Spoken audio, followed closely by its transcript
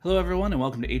Hello, everyone, and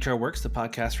welcome to HR Works, the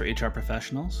podcast for HR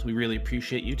professionals. We really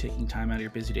appreciate you taking time out of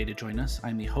your busy day to join us.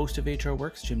 I'm the host of HR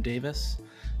Works, Jim Davis,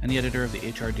 and the editor of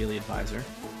the HR Daily Advisor.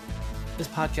 This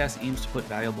podcast aims to put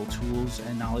valuable tools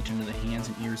and knowledge into the hands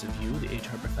and ears of you, the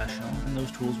HR professional, and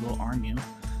those tools will arm you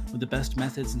with the best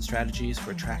methods and strategies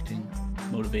for attracting,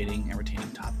 motivating, and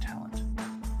retaining top talent.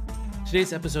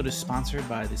 Today's episode is sponsored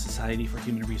by the Society for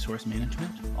Human Resource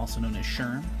Management, also known as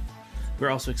SHRM. We're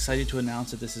also excited to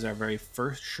announce that this is our very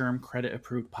first SHRM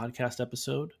credit-approved podcast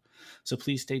episode, so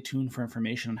please stay tuned for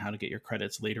information on how to get your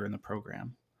credits later in the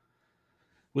program.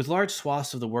 With large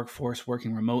swaths of the workforce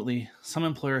working remotely, some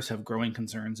employers have growing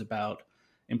concerns about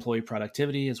employee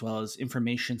productivity as well as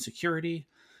information security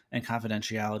and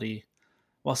confidentiality.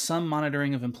 While some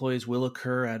monitoring of employees will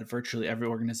occur at virtually every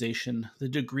organization, the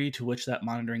degree to which that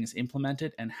monitoring is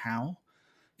implemented and how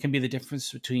can be the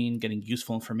difference between getting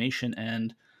useful information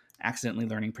and accidentally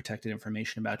learning protected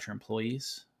information about your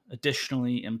employees.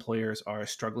 Additionally, employers are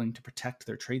struggling to protect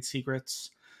their trade secrets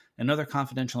and other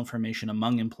confidential information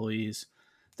among employees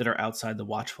that are outside the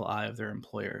watchful eye of their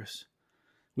employers.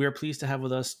 We are pleased to have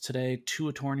with us today two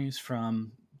attorneys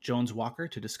from Jones Walker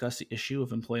to discuss the issue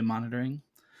of employee monitoring,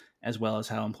 as well as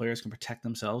how employers can protect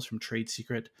themselves from trade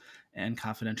secret and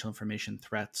confidential information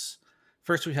threats.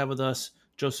 First, we have with us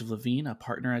Joseph Levine, a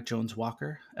partner at Jones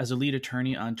Walker. As a lead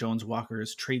attorney on Jones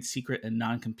Walker's trade secret and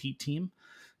non-compete team,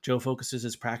 Joe focuses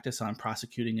his practice on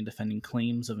prosecuting and defending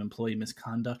claims of employee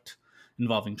misconduct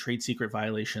involving trade secret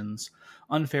violations,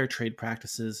 unfair trade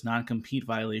practices, non-compete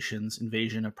violations,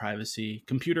 invasion of privacy,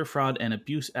 Computer Fraud and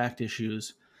Abuse Act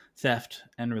issues, theft,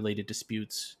 and related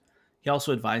disputes. He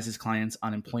also advises clients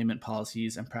on employment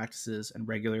policies and practices and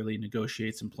regularly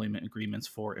negotiates employment agreements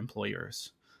for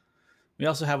employers. We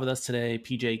also have with us today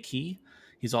PJ Key.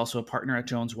 He's also a partner at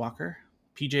Jones Walker.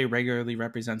 PJ regularly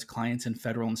represents clients in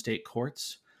federal and state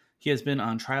courts. He has been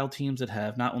on trial teams that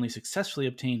have not only successfully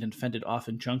obtained and fended off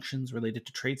injunctions related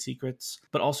to trade secrets,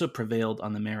 but also prevailed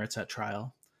on the merits at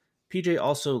trial. PJ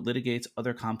also litigates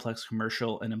other complex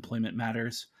commercial and employment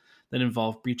matters that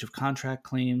involve breach of contract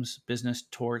claims, business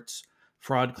torts,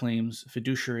 fraud claims,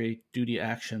 fiduciary duty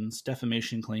actions,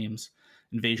 defamation claims,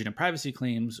 invasion of privacy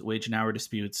claims, wage and hour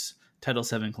disputes, Title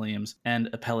VII claims, and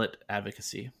appellate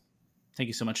advocacy. Thank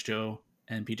you so much, Joe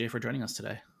and PJ, for joining us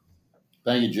today.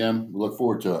 Thank you, Jim. We look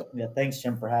forward to it. Yeah, thanks,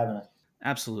 Jim, for having us.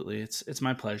 Absolutely. It's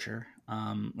my pleasure.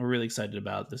 We're really excited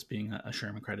about this being a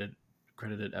SHRM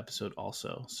accredited episode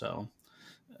also. So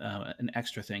an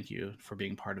extra thank you for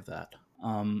being part of that.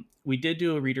 We did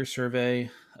do a reader survey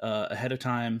ahead of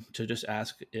time to just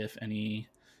ask if any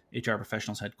HR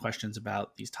professionals had questions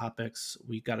about these topics.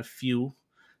 We got a few.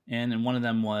 And one of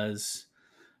them was,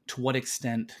 to what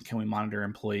extent can we monitor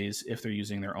employees if they're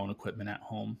using their own equipment at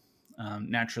home?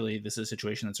 Naturally, this is a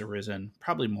situation that's arisen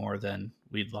probably more than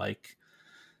we'd like.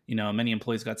 You know, many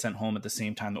employees got sent home at the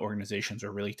same time the organizations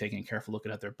are really taking a careful look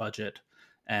at their budget.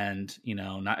 And, you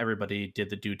know, not everybody did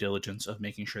the due diligence of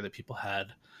making sure that people had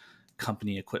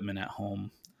company equipment at home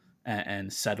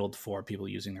and settled for people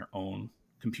using their own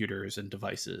computers and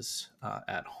devices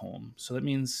at home. So that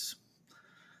means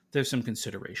there's some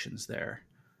considerations there.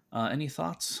 Any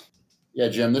thoughts? Yeah,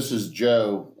 Jim, this is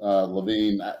Joe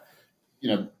Levine.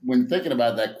 When thinking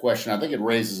about that question, I think it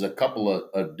raises a couple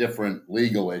of different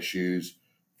legal issues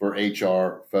for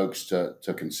HR folks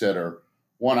to consider.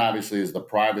 One, obviously, is the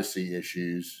privacy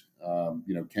issues.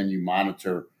 Can you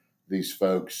monitor these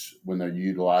folks when they're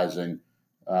utilizing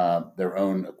their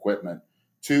own equipment?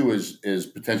 Two is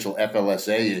potential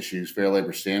FLSA issues, Fair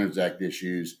Labor Standards Act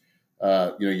issues.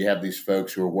 You have these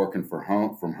folks who are working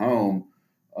from home.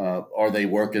 Are they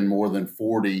working more than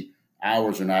 40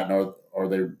 hours or not? And are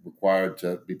they required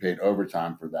to be paid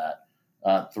overtime for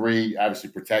that? Three, obviously,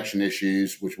 protection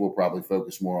issues, which we'll probably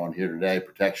focus more on here today,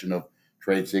 protection of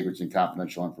trade secrets and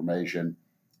confidential information.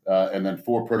 And then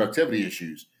four, productivity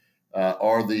issues.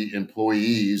 Are the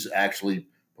employees actually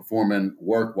performing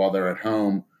work while they're at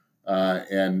home?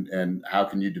 And how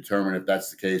can you determine if that's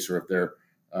the case or if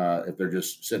they're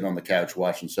just sitting on the couch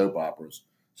watching soap operas?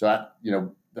 So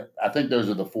I think those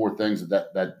are the four things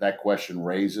that question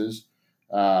raises.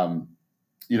 On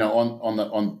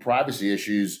privacy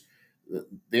issues,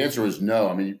 the answer is no.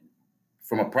 I mean,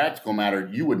 from a practical matter,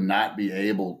 you would not be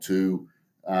able to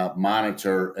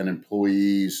monitor an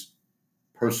employee's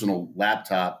personal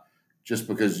laptop just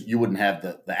because you wouldn't have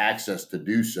the access to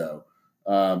do so.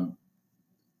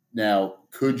 Now,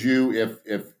 could you,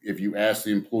 if you ask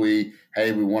the employee,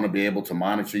 hey, we want to be able to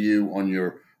monitor you on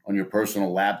your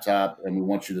personal laptop and we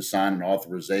want you to sign an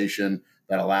authorization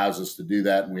that allows us to do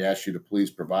that, and we ask you to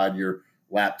please provide your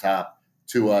laptop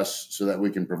to us so that we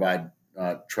can provide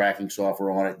tracking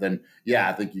software on it, then yeah,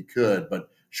 I think you could. But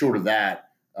short of that,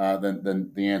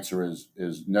 then the answer is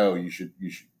no.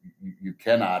 You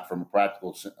cannot, from a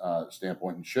practical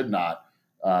standpoint, and should not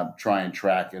try and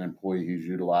track an employee who's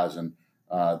utilizing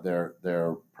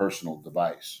their personal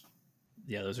device.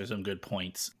 Yeah, those are some good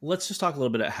points. Let's just talk a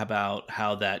little bit about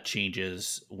how that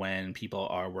changes when people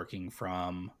are working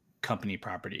from company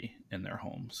property in their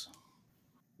homes.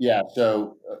 Yeah,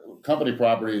 so company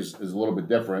property is a little bit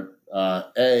different.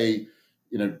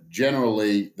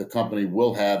 Generally the company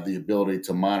will have the ability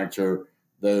to monitor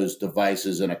those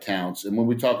devices and accounts. And when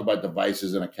we talk about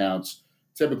devices and accounts,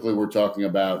 typically we're talking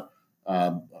about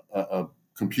a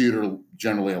computer,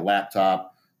 generally a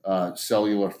laptop,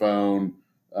 cellular phone,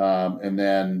 and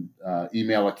then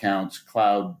email accounts,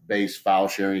 cloud-based file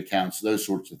sharing accounts, those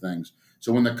sorts of things.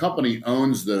 So when the company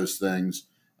owns those things,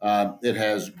 it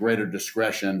has greater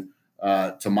discretion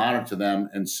to monitor them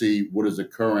and see what is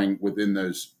occurring within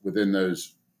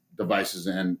those devices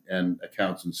and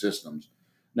accounts and systems.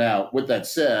 Now, with that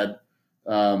said,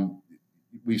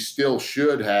 companies still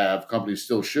should have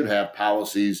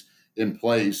policies in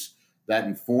place that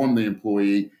inform the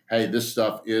employee, hey, this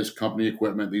stuff is company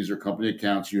equipment. These are company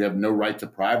accounts. You have no right to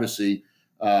privacy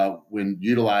when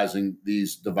utilizing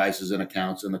these devices and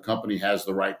accounts, and the company has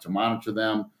the right to monitor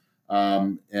them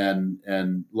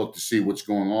and look to see what's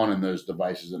going on in those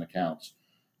devices and accounts.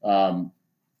 I'll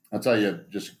tell you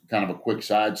just kind of a quick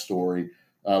side story.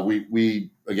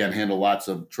 We again handle lots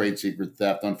of trade secret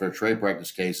theft, unfair trade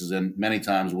practice cases, and many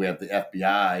times we have the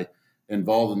FBI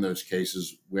involved in those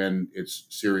cases when it's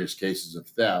serious cases of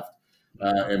theft.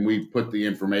 And we put the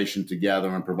information together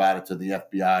and provide it to the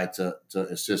FBI to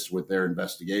assist with their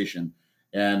investigation.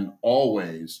 And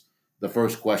always the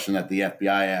first question that the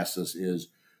FBI asks us is,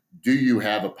 do you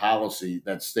have a policy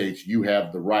that states you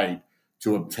have the right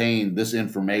to obtain this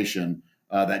information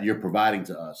that you're providing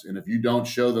to us? And if you don't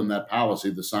show them that policy,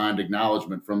 the signed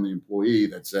acknowledgement from the employee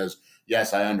that says,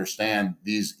 yes, I understand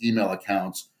these email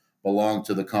accounts belong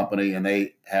to the company and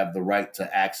they have the right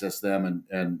to access them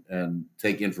and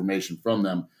take information from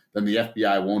them, then the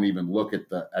FBI won't even look at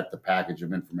the package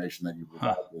of information that you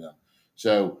provide to them.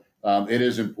 So it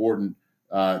is important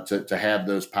to have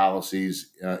those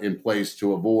policies in place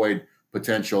to avoid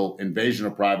potential invasion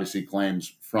of privacy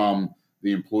claims from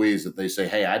the employees that they say,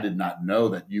 hey, I did not know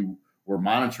that you were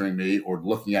monitoring me or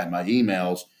looking at my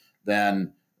emails.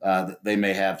 Then they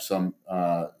may have some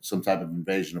type of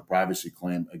invasion of privacy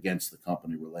claim against the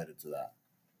company related to that.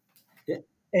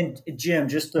 And Jim,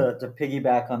 just to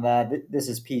piggyback on that, this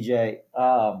is PJ.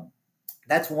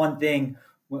 That's one thing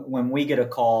when we get a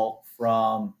call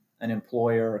from an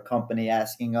employer or company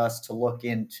asking us to look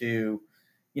into,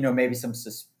 maybe some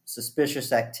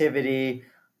suspicious activity.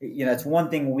 It's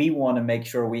one thing we want to make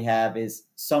sure we have is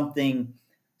some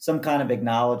kind of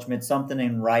acknowledgement, something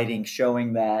in writing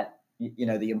showing that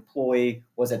the employee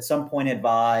was at some point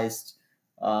advised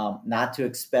not to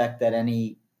expect that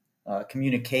any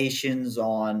communications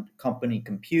on company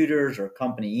computers or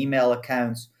company email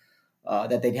accounts,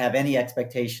 that they'd have any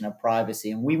expectation of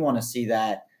privacy. And we want to see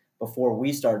that before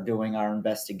we start doing our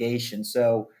investigation.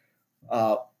 So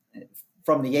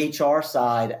from the HR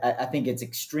side, I think it's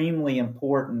extremely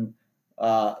important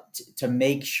to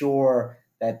make sure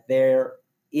that there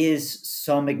is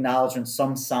some acknowledgement,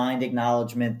 some signed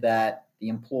acknowledgement that the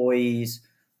employees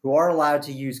who are allowed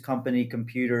to use company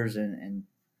computers and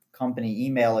company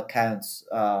email accounts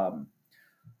are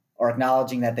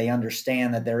acknowledging that they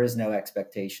understand that there is no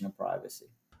expectation of privacy.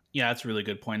 Yeah, that's a really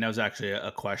good point. That was actually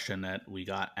a question that we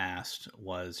got asked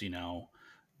was,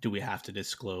 do we have to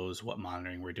disclose what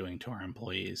monitoring we're doing to our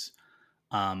employees?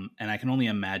 And I can only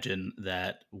imagine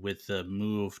that with the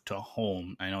move to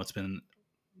home, I know it's been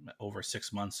over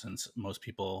 6 months since most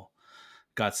people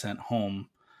got sent home,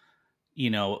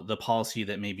 the policy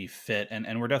that maybe fit,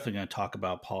 and we're definitely going to talk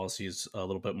about policies a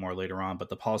little bit more later on, but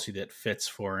the policy that fits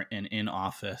for an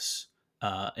in-office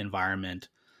environment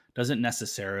doesn't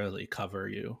necessarily cover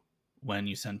you when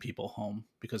you send people home,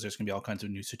 because there's going to be all kinds of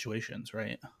new situations,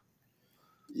 right?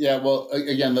 Yeah, well,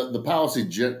 again, the policy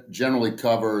generally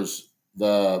covers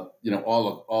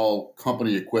all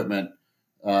company equipment,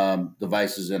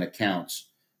 devices and accounts.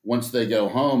 Once they go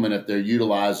home, and if they're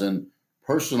utilizing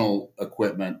personal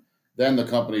equipment, then the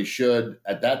company should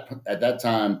at that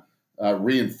time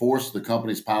reinforce the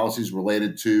company's policies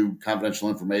related to confidential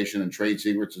information and trade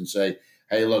secrets, and say,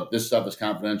 hey, look, this stuff is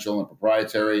confidential and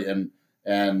proprietary, and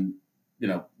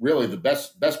really the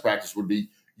best practice would be,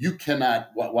 you cannot,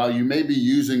 while you may be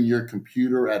using your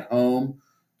computer at home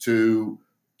to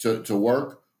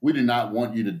work, we do not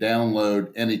want you to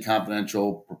download any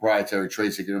confidential proprietary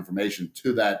trade secret information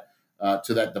to that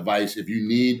to that device. If you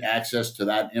need access to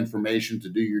that information to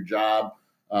do your job,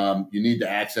 you need to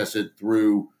access it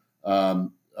through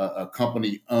a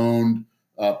company-owned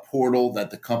portal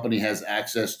that the company has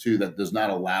access to that does not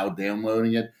allow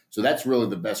downloading it. So that's really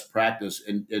the best practice.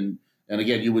 And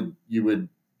again, you would,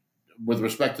 with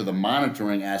respect to the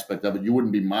monitoring aspect of it, you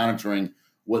wouldn't be monitoring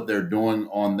what they're doing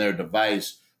on their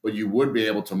device, but you would be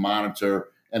able to monitor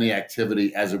any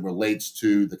activity as it relates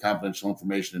to the confidential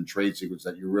information and trade secrets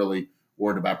that you're really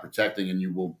worried about protecting, and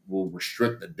you will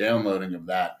restrict the downloading of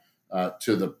that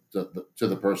to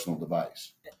the personal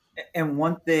device. And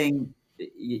one thing,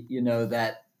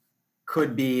 that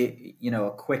could be,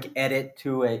 a quick edit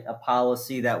to a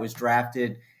policy that was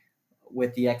drafted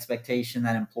with the expectation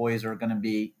that employees are going to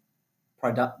be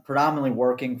predominantly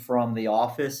working from the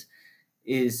office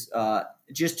is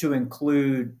just to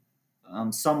include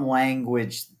some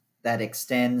language that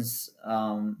extends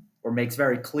or makes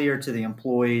very clear to the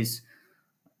employees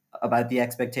about the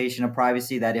expectation of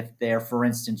privacy, that if they're, for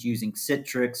instance, using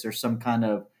Citrix or some kind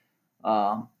of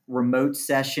remote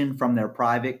session from their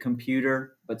private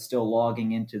computer, but still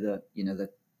logging into the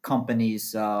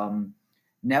company's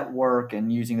network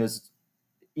and using those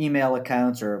email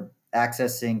accounts or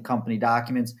accessing company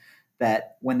documents,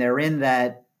 that when they're in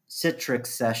that Citrix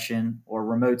session or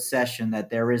remote session, that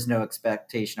there is no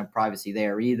expectation of privacy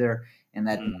there either, and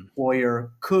that the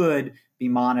employer could be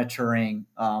monitoring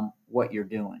what you're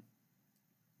doing.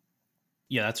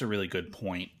 Yeah, that's a really good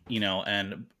point.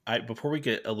 And before we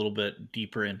get a little bit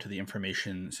deeper into the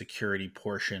information security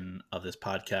portion of this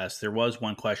podcast, there was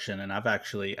one question, and I've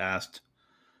actually asked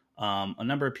a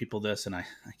number of people this, and I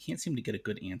can't seem to get a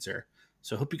good answer.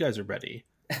 So I hope you guys are ready.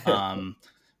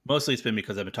 Mostly it's been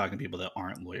because I've been talking to people that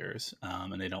aren't lawyers,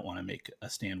 and they don't want to make a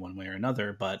stand one way or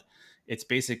another. But it's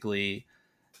basically,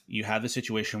 you have the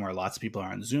situation where lots of people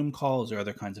are on Zoom calls or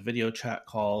other kinds of video chat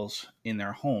calls in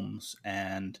their homes,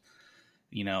 and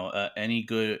any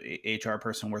good HR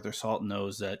person worth their salt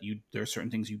knows that there are certain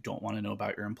things you don't want to know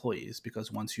about your employees,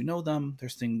 because once you know them,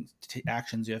 there's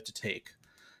actions you have to take.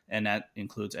 And that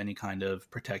includes any kind of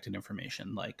protected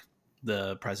information, like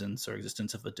the presence or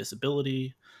existence of a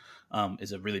disability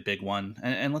is a really big one.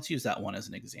 And let's use that one as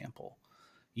an example.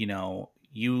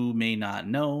 You may not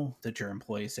know that your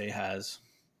employee, say, has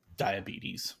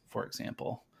diabetes, for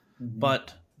example,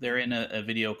 but they're in a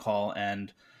video call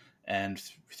and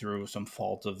through some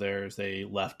fault of theirs, they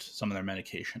left some of their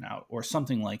medication out or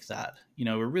something like that.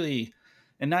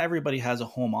 And not everybody has a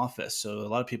home office. So a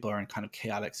lot of people are in kind of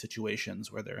chaotic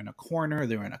situations where they're in a corner,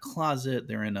 they're in a closet,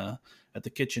 they're at the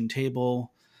kitchen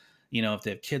table. If they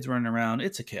have kids running around,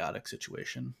 it's a chaotic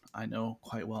situation. I know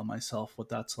quite well myself what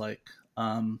that's like.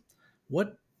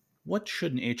 What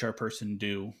should an HR person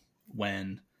do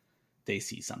when they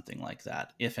see something like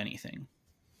that, if anything?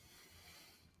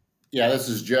 Yeah, this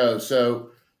is Joe.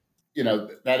 So,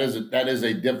 that is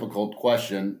a difficult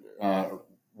question.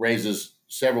 Raises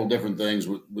several different things.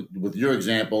 With your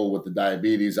example, with the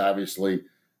diabetes, obviously,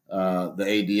 the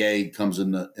ADA comes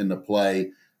into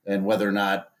play, and whether or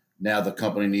not now the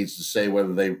company needs to say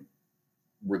whether they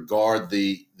regard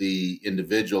the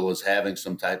individual as having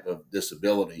some type of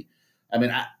disability. I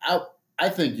mean, I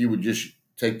think you would just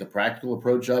take the practical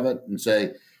approach of it and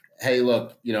say, hey,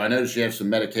 look, I noticed you have some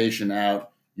medication out.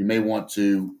 You may want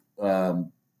to,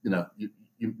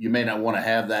 you may not want to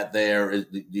have that there.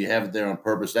 Do you have it there on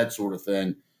purpose? That sort of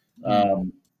thing. Now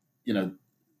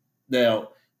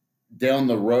down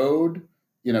the road,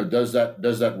 does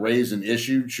that raise an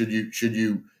issue? Should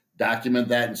you document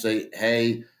that and say,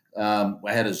 hey, I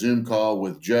had a Zoom call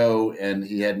with Joe and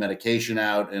he had medication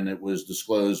out, and it was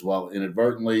disclosed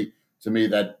inadvertently to me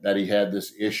that he had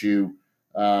this issue.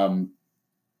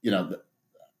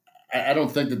 I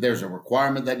don't think that there's a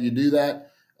requirement that you do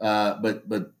that,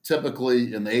 but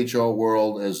typically in the HR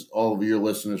world, as all of your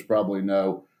listeners probably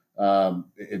know,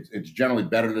 it's generally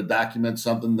better to document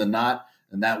something than not,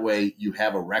 and that way you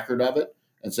have a record of it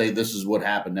and say this is what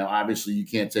happened. Now, obviously, you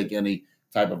can't take any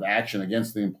type of action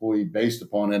against the employee based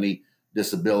upon any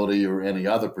disability or any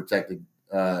other protected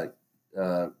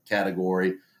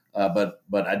category, but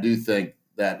I do think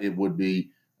that it would be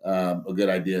a good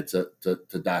idea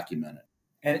to document it.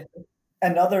 And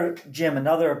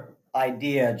another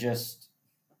idea, just,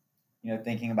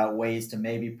 thinking about ways to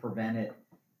maybe prevent it,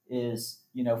 is,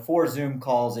 for Zoom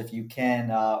calls, if you can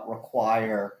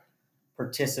require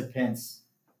participants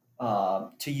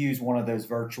to use one of those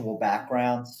virtual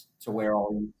backgrounds to where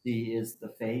all you see is the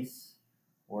face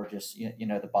or just,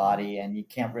 the body, and you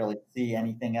can't really see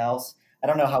anything else. I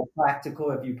don't know how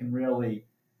practical, if you can really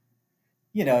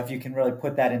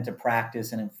put that into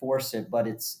practice and enforce it, but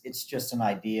it's just an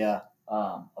idea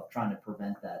of trying to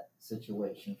prevent that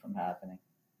situation from happening.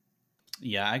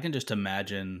 Yeah, I can just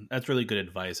imagine. That's really good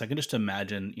advice. I can just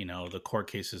imagine, the court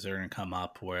cases that are going to come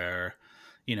up where,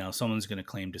 someone's going to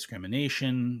claim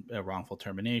discrimination, a wrongful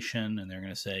termination, and they're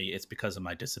going to say it's because of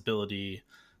my disability.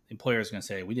 The employer is going to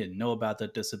say, we didn't know about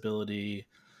that disability.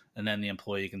 And then the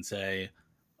employee can say,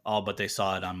 oh, but they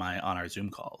saw it on our Zoom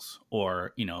calls,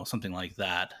 or, something like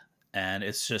that. And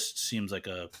it just seems like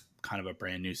a kind of a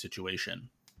brand new situation.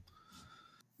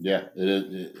 Yeah,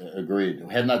 agreed.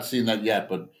 Had not seen that yet,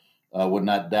 but would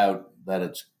not doubt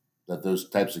that those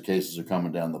types of cases are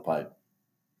coming down the pipe.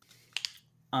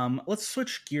 Let's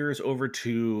switch gears over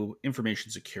to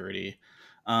information security.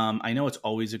 I know it's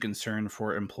always a concern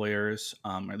for employers,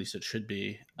 or at least it should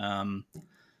be. I'm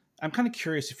kind of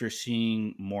curious if you're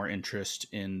seeing more interest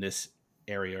in this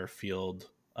area or field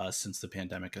since the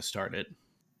pandemic has started.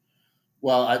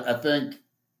 Well, I think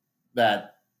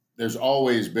that there's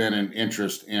always been an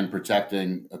interest in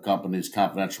protecting a company's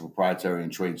confidential, proprietary,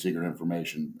 and trade secret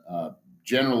information.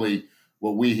 Generally,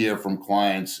 what we hear from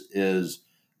clients is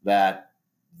that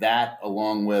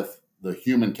along with the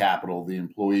human capital, the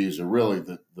employees are really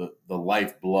the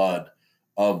lifeblood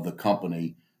of the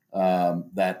company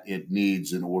that it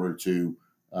needs in order to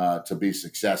be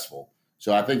successful.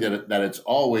 So I think that it's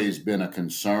always been a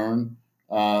concern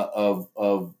of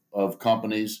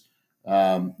companies.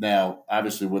 Now,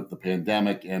 obviously, with the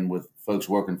pandemic and with folks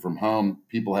working from home,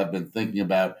 people have been thinking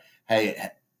about, hey,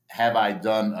 have I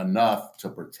done enough to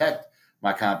protect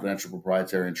my confidential,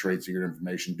 proprietary, and trade secret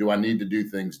information? Do I need to do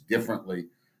things differently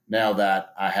now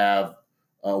that I have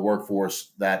a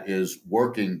workforce that is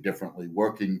working differently,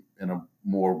 working in a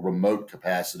more remote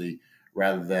capacity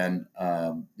rather than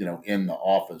in the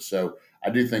office? So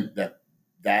I do think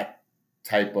that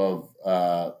type of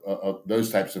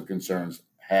those types of concerns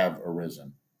have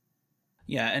arisen.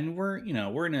 Yeah, and we're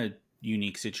in a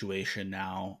unique situation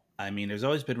now. I mean, there's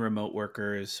always been remote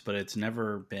workers, but it's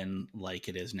never been like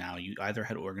it is now. You either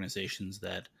had organizations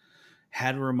that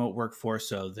had a remote workforce,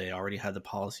 so they already had the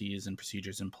policies and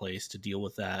procedures in place to deal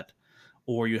with that,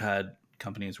 or you had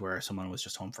companies where someone was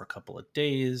just home for a couple of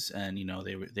days and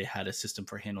they had a system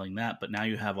for handling that. But now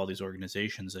you have all these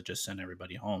organizations that just send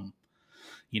everybody home.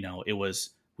 It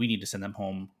was, we need to send them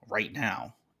home right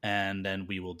now, and then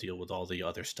we will deal with all the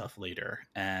other stuff later.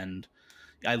 And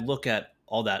I look at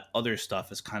all that other stuff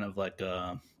as kind of like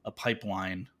a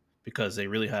pipeline, because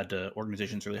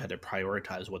organizations really had to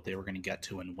prioritize what they were going to get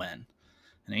to and when.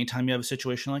 And anytime you have a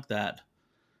situation like that,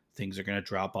 things are going to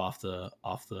drop off the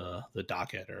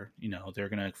docket, or they're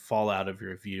going to fall out of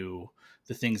your view.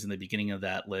 The things in the beginning of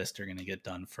that list are going to get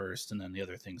done first, and then the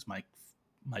other things might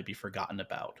be forgotten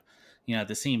about. At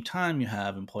the same time, you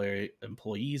have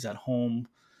employees at home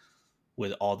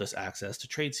with all this access to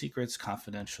trade secrets,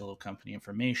 confidential company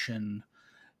information.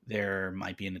 There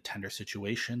might be in a tender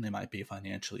situation. They might be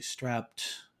financially strapped,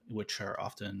 which are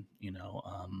often,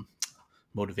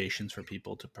 motivations for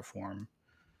people to perform,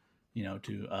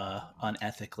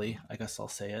 unethically, I guess I'll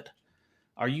say it.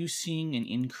 Are you seeing an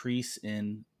increase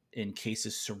in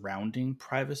cases surrounding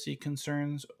privacy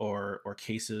concerns, or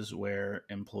cases where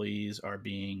employees are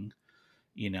being,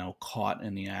 caught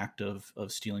in the act of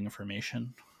stealing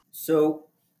information? So,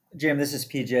 Jim, this is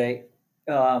PJ.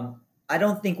 I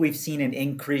don't think we've seen an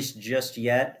increase just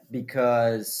yet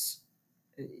because,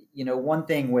 one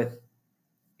thing with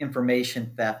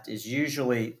information theft is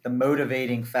usually the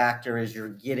motivating factor is you're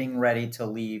getting ready to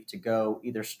leave to go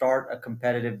either start a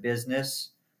competitive business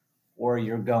or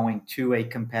you're going to a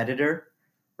competitor,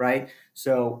 right?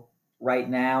 So right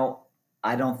now,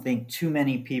 I don't think too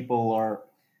many people are,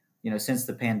 since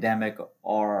the pandemic,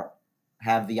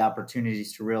 have the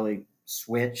opportunities to really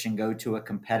switch and go to a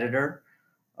competitor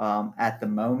at the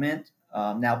moment.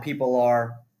 Now people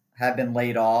have been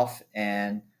laid off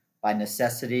and by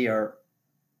necessity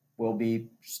will be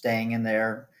staying in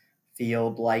their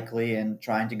field likely and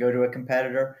trying to go to a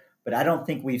competitor. But I don't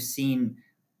think we've seen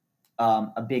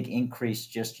a big increase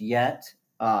just yet.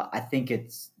 I think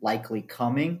it's likely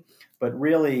coming, but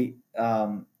really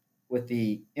with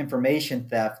the information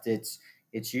theft,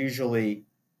 it's usually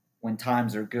when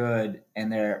times are good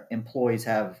and their employees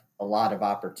have a lot of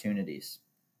opportunities.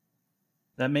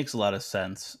 That makes a lot of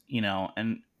sense,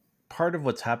 and part of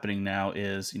what's happening now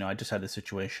is, I just had a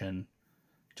situation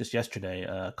just yesterday.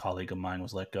 A colleague of mine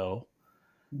was let go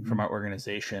from our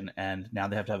organization, and now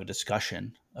they have to have a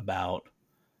discussion about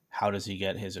how does he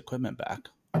get his equipment back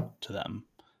to them.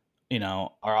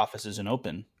 Our office isn't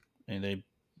open, and they,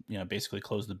 basically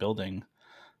closed the building.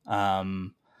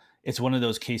 It's one of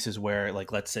those cases where,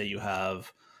 like, let's say you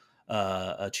have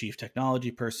a chief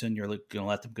technology person, you're going to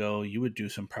let them go, you would do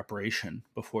some preparation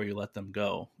before you let them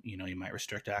go. You know, you might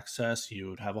restrict access, you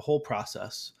would have a whole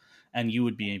process, and you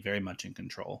would be very much in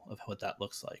control of what that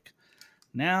looks like.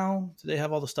 Now they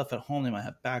have all the stuff at home. They might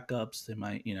have backups. They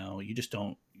might, you just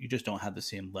don't have the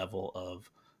same level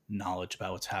of knowledge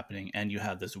about what's happening, and you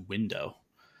have this window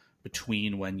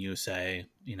between when you say,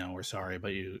 we're sorry,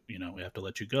 but we have to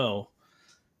let you go,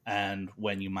 and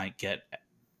when you might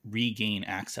regain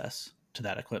access to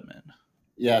that equipment.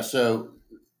 Yeah. So,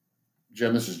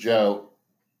 Jim, this is Joe.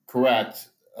 Correct.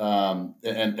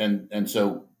 And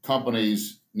so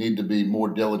companies need to be more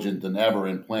diligent than ever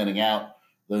in planning out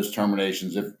those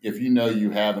terminations. If you know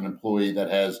you have an employee that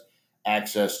has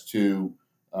access to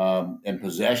and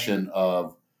possession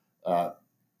of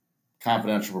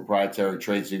confidential proprietary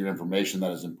trade secret information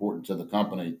that is important to the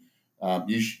company,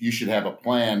 you should have a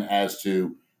plan as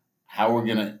to how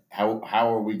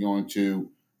are we going to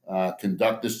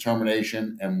conduct this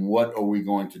termination, and what are we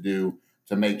going to do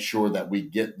to make sure that we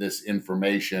get this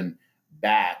information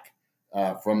back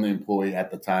from the employee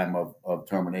at the time of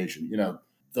termination.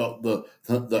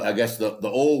 I guess the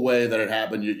old way that it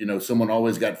happened, someone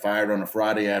always got fired on a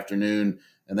Friday afternoon,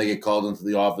 and they get called into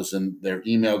the office, and their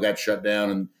email got shut down,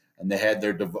 and they had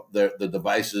the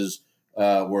devices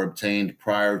were obtained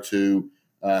prior to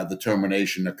the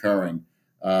termination occurring.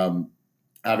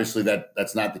 Obviously,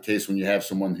 that's not the case when you have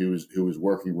someone who is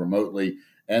working remotely,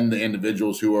 and the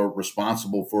individuals who are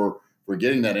responsible for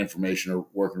getting that information are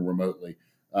working remotely.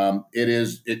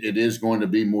 It is going to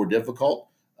be more difficult,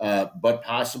 but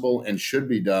possible, and should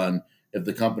be done if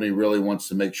the company really wants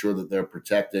to make sure that they're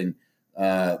protecting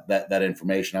that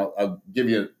information. I'll give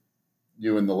you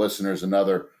and the listeners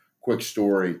another quick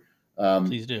story.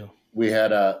 Please do. We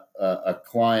had a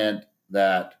client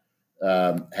that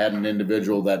had an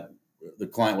individual that the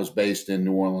client was based in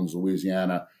New Orleans,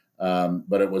 Louisiana,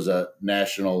 but it was a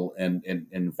national and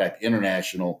in fact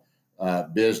international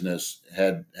business.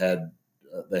 Had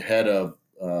the head of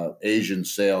Asian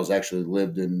sales actually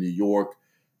lived in New York,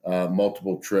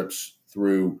 multiple trips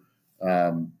through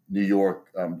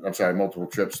multiple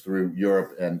trips through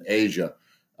Europe and Asia.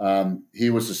 He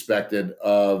was suspected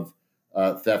of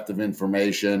theft of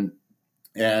information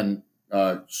and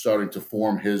starting to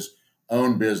form his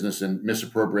own business and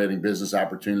misappropriating business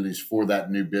opportunities for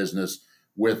that new business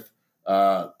with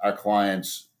our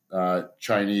clients'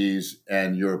 Chinese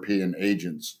and European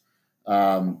agents.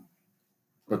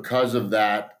 Because of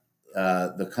that,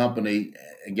 the company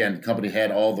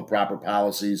had all the proper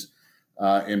policies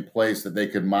in place that they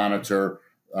could monitor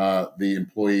the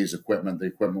employees' equipment. The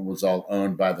equipment was all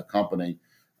owned by the company.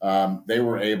 They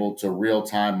were able to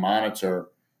real-time monitor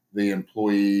the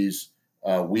employees'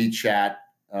 WeChat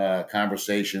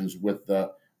conversations with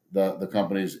the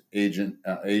company's Asian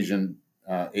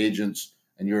agents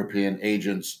and European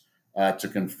agents to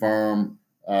confirm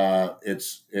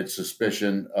its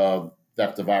suspicion of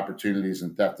theft of opportunities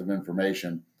and theft of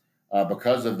information.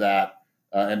 Because of that,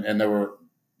 and there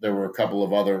were a couple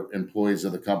of other employees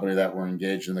of the company that were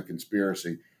engaged in the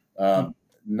conspiracy,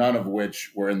 none of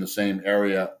which were in the same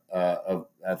area.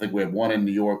 I think we have one in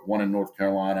New York, one in North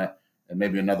Carolina, and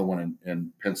maybe another one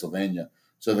in Pennsylvania.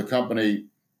 So the company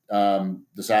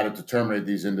decided to terminate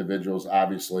these individuals,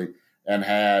 obviously, and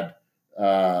had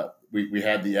we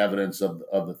had the evidence of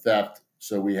the theft.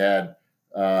 So we had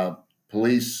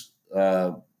police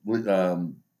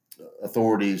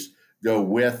authorities go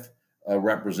with a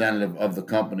representative of the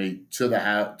company to the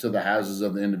houses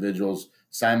of the individuals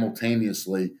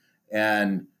simultaneously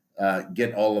and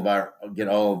get all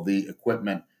of the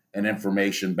equipment and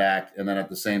information back, and then at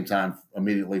the same time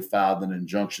immediately filed an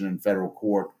injunction in federal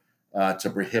court to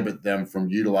prohibit them from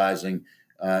utilizing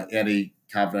any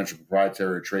confidential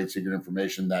proprietary or trade secret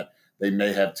information that they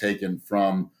may have taken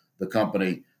from the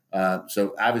company.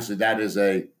 So obviously that is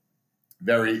a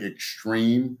very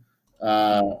extreme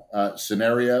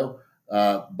scenario,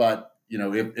 but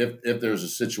if there's a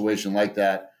situation like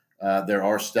that, there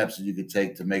are steps that you could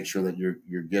take to make sure that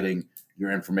you're getting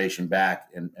your information back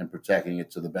and protecting it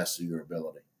to the best of your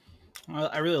ability. Well,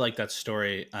 I really like that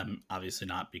story. Obviously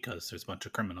not because there's a bunch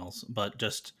of criminals, but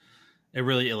just it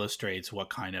really illustrates what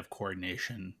kind of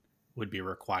coordination would be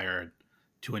required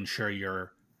to ensure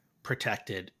you're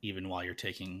protected even while you're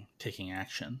taking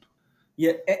action.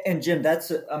 Yeah, and Jim,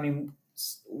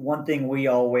 one thing we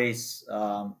always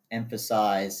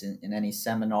emphasize in any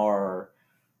seminar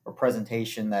or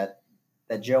presentation that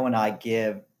Joe and I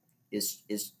give is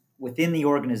within the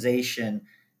organization.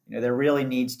 There really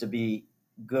needs to be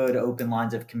good open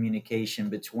lines of communication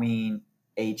between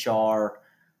HR,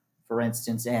 for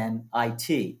instance, and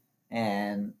IT.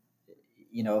 And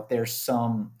if there's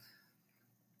some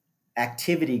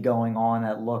activity going on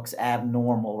that looks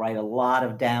abnormal, right? A lot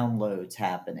of downloads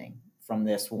happening from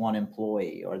this one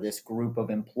employee or this group of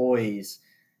employees,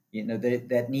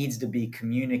 that needs to be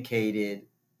communicated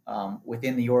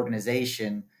within the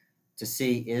organization to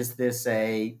see, is this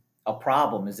a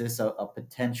problem? Is this a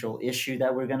potential issue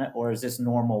that or is this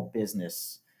normal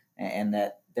business and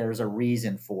that there's a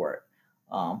reason for it?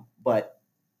 But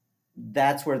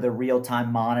that's where the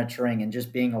real-time monitoring and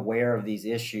just being aware of these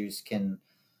issues can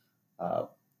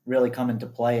really come into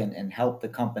play and help the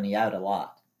company out a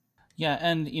lot. Yeah,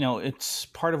 and it's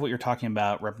part of what you're talking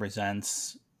about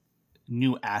represents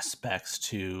new aspects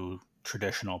to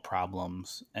traditional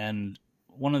problems. And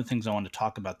one of the things I wanted to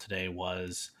talk about today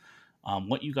was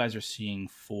what you guys are seeing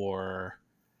for,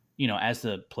 as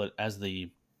the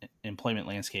employment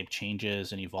landscape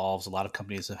changes and evolves. A lot of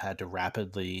companies have had to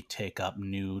rapidly take up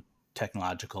new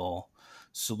technological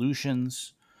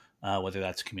solutions, whether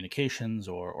that's communications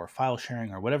or file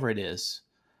sharing or whatever it is.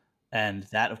 And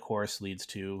that, of course, leads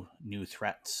to new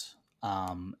threats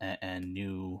and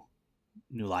new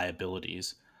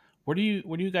liabilities. What are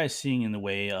you guys seeing in the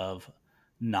way of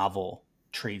novel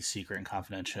trade secret and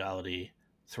confidentiality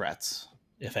threats,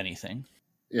 if anything?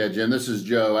 Yeah, Jim, this is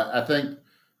Joe. I think,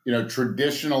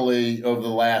 traditionally over the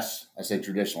last, I say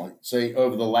traditionally, say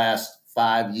over the last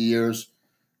 5 years,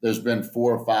 there's been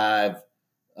 4 or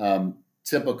 5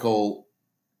 typical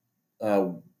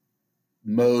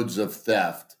modes of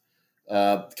theft.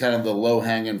 Kind of the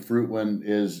low-hanging fruit one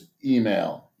is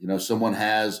email. Someone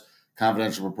has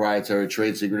confidential proprietary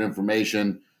trade secret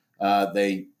information.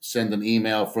 They send an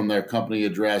email from their company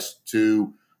address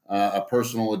to a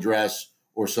personal address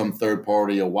or some third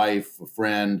party, a wife, a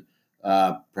friend,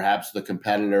 perhaps the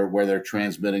competitor, where they're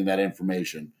transmitting that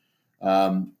information.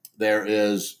 There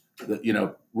is,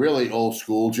 really old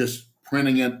school, just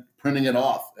printing it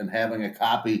off and having a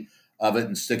copy of it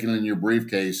and sticking it in your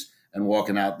briefcase and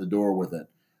walking out the door with it.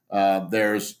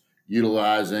 There's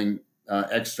utilizing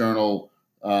external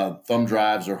thumb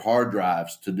drives or hard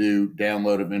drives to do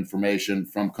download of information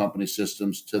from company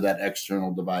systems to that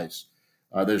external device.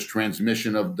 There's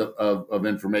transmission of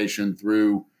information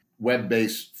through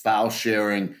web-based file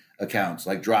sharing accounts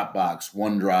like Dropbox,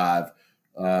 OneDrive,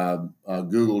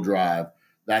 Google Drive,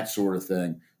 that sort of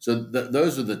thing. So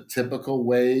those are the typical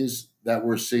ways that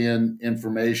we're seeing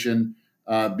information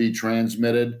be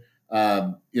transmitted.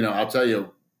 I'll tell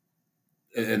you,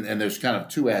 and there's kind of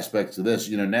 2 aspects to this.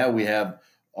 Now we have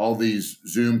all these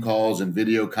Zoom calls and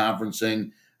video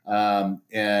conferencing,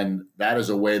 and that is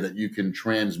a way that you can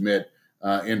transmit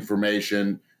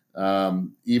information,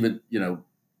 even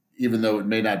though it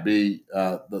may not be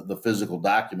the physical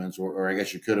documents, or I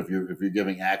guess you could if you're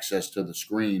giving access to the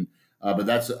screen. But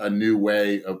that's a new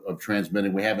way of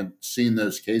transmitting. We haven't seen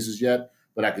those cases yet,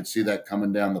 but I could see that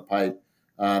coming down the pipe.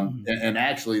 And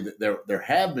actually, there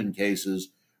have been cases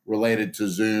related to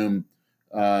Zoom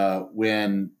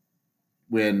when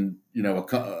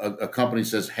a company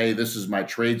says, "Hey, this is my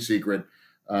trade secret,"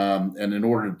 and in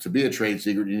order to be a trade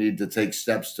secret, you need to take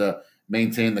steps to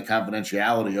maintain the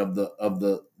confidentiality of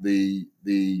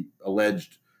the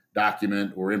alleged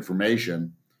document or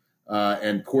information.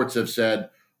 And courts have said,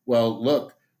 "Well,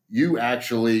 look, you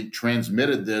actually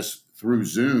transmitted this through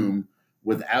Zoom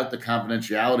without the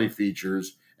confidentiality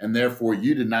features, and therefore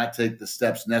you did not take the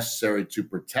steps necessary to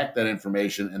protect that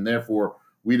information, and therefore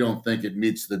we don't think it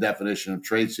meets the definition of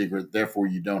trade secret. Therefore,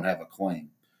 you don't have a claim."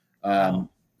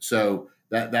 So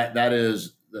that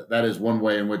is one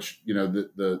way in which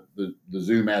the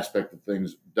Zoom aspect of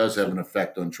things does have an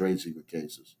effect on trade secret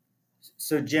cases.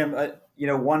 So, Jim,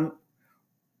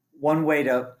 one way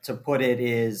to put it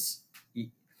is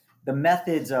the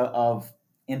methods of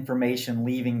information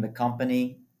leaving the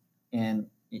company and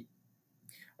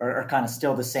are kind of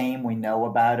still the same. We know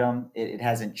about them. It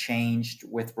hasn't changed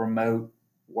with remote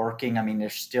working. I mean,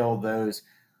 there's still those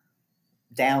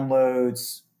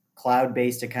downloads,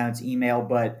 cloud-based accounts, email,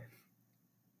 but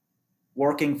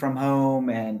working from home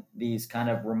and these kind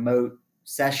of remote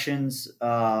sessions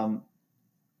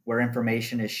where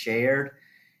information is shared,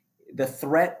 the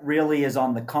threat really is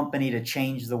on the company to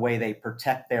change the way they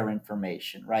protect their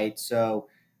information, right? So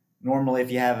normally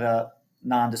if you have a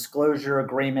non-disclosure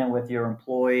agreement with your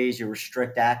employees, you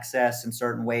restrict access in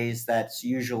certain ways, that's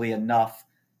usually enough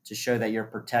to show that you're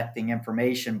protecting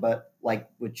information. But like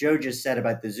what Joe just said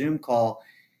about the Zoom call,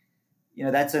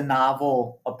 that's a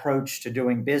novel approach to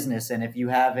doing business. And if you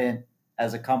haven't,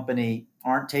 as a company,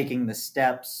 aren't taking the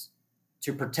steps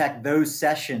to protect those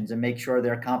sessions and make sure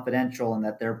they're confidential and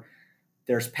that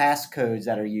there's passcodes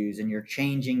that are used and you're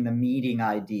changing the meeting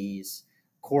IDs,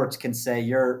 courts can say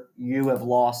you have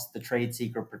lost the trade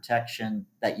secret protection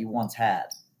that you once had.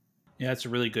 Yeah, that's a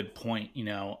really good point.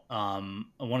 One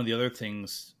of the other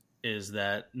things is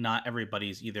that not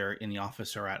everybody's either in the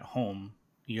office or at home.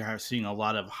 You're seeing a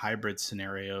lot of hybrid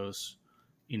scenarios,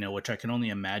 which I can only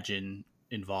imagine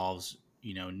involves,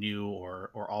 new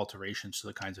or alterations to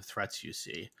the kinds of threats you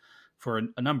see for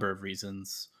a number of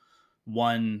reasons.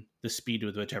 One, the speed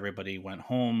with which everybody went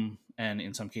home, and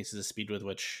in some cases, the speed with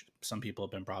which some people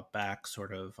have been brought back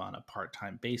sort of on a part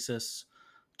time basis.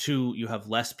 Two, you have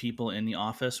less people in the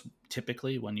office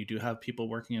typically when you do have people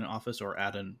working in an office or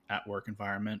at an at work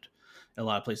environment. A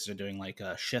lot of places are doing like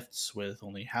shifts with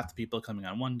only half the people coming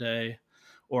on one day,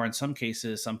 or in some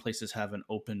cases, some places have an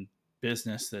open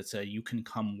business that say you can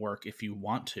come work if you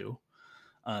want to.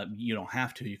 You don't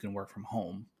have to. You can work from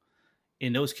home.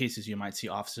 In those cases, you might see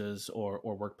offices or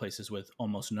workplaces with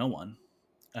almost no one,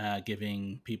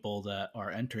 giving people that are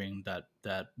entering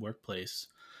that workplace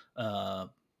uh,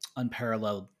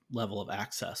 unparalleled level of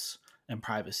access and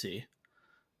privacy,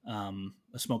 a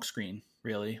smokescreen,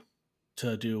 really,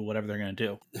 to do whatever they're going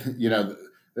to do.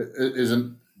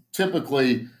 Isn't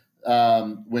typically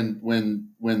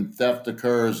when theft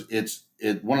occurs,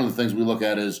 one of the things we look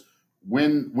at is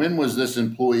when was this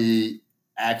employee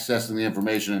accessing the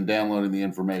information and downloading the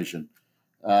information.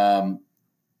 We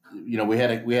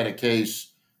had a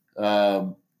case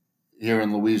here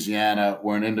in Louisiana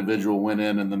where an individual went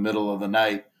in the middle of the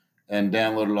night and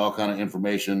downloaded all kind of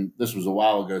information. This was a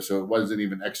while ago, so it wasn't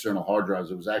even external hard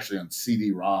drives. It was actually on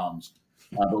CD-ROMs.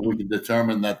 But we could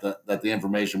determine that the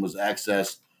information was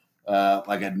accessed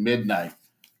like at midnight,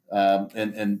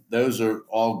 and those are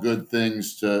all good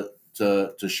things to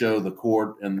show the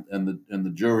court and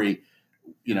the jury.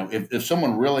 If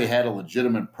someone really had a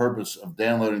legitimate purpose of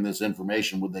downloading this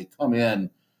information, would they come in,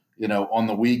 on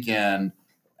the weekend,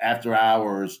 after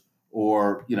hours,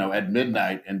 or at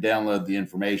midnight and download the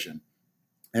information?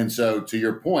 And so, to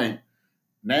your point,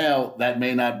 now that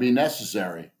may not be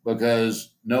necessary because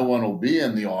no one will be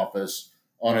in the office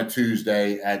on a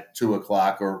Tuesday at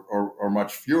 2:00, or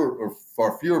much fewer, or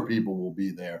far fewer people will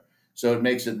be there. So it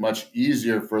makes it much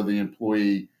easier for the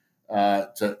employee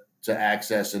to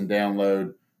access and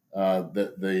download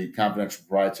the confidential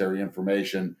proprietary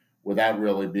information without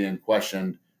really being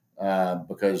questioned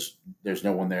because there's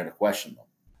no one there to question them.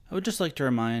 I would just like to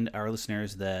remind our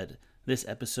listeners that this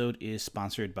episode is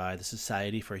sponsored by the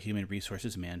Society for Human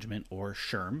Resources Management, or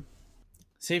SHRM.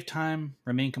 Save time,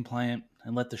 remain compliant,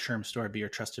 and let the SHRM store be your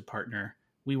trusted partner.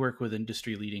 We work with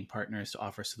industry-leading partners to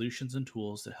offer solutions and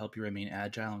tools that help you remain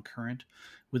agile and current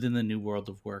within the new world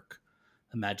of work.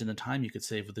 Imagine the time you could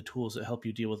save with the tools that help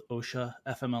you deal with OSHA,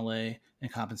 FMLA,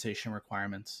 and compensation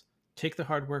requirements. Take the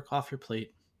hard work off your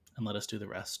plate and let us do the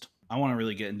rest. I want to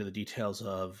really get into the details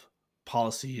of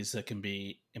policies that can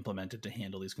be implemented to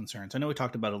handle these concerns. I know we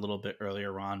talked about it a little bit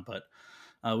earlier, Ron, but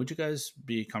would you guys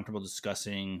be comfortable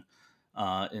discussing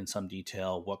in some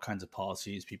detail what kinds of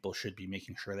policies people should be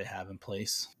making sure they have in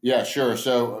place? Yeah, sure.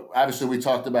 So obviously we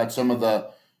talked about some of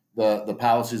the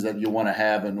policies that you want to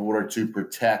have in order to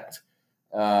protect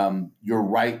your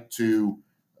right to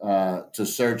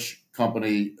search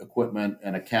company equipment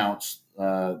and accounts,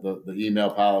 the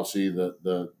email policy,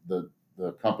 the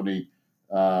company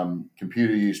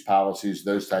computer use policies,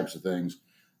 those types of things.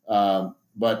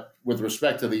 But with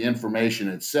respect to the information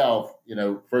itself,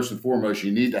 first and foremost,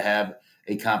 you need to have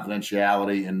a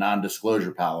confidentiality and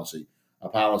non-disclosure policy, a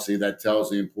policy that tells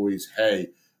the employees, hey,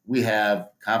 we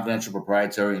have confidential,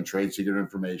 proprietary, and trade secret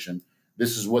information.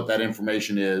 This is what that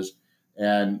information is,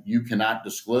 and you cannot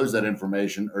disclose that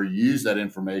information or use that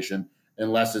information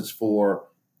unless it's for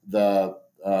the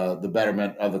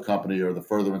betterment of the company or the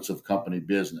furtherance of company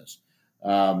business.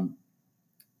 So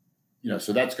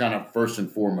that's kind of first and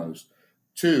foremost.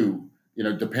 Two,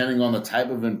 depending on the type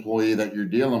of employee that you're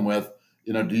dealing with,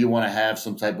 do you want to have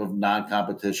some type of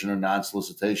non-competition or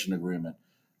non-solicitation agreement?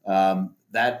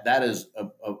 That is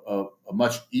a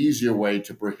much easier way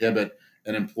to prohibit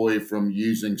an employee from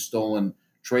using stolen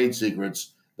trade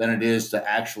secrets than it is to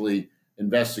actually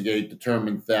investigate,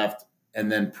 determine theft,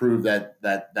 and then prove that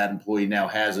employee now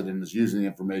has it and is using the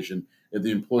information. If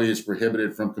the employee is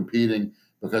prohibited from competing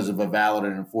because of a valid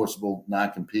and enforceable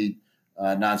non-compete,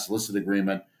 non-solicit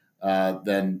agreement,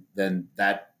 then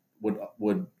that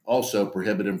would also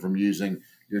prohibit him from using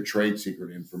your trade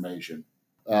secret information.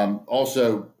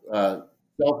 Also,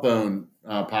 cell phone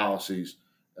policies.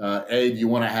 Do you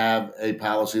want to have a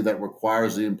policy that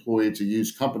requires the employee to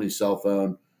use company cell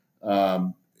phone?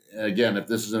 Again, if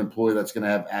this is an employee that's going to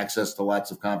have access to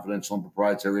lots of confidential and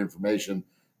proprietary information,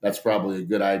 that's probably a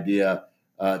good idea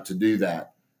to do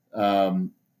that.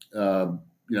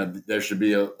 There should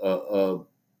be a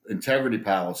integrity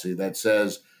policy that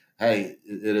says, hey,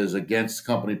 it is against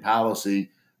company policy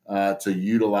to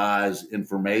utilize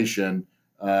information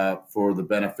for the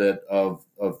benefit of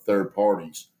third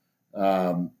parties.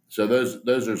 So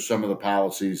those are some of the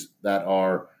policies that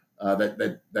are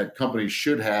that companies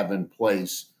should have in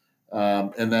place.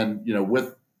 And then,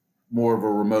 with more of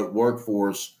a remote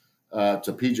workforce, to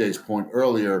PJ's point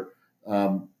earlier,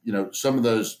 some of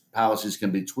those policies can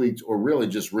be tweaked or really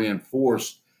just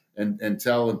reinforced and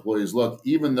tell employees, look,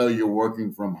 even though you're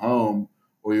working from home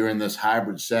or you're in this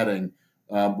hybrid setting,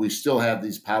 we still have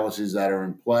these policies that are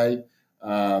in play,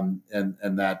 and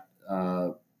that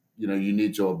you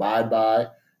need to abide by.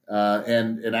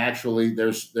 And actually,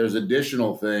 there's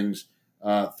additional things,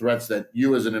 threats that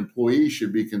you as an employee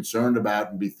should be concerned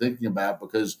about and be thinking about,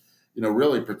 because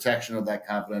really protection of that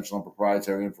confidential and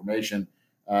proprietary information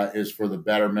is for the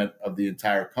betterment of the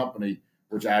entire company,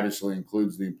 which obviously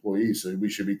includes the employees. So we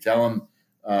should be telling,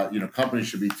 companies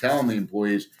should be telling the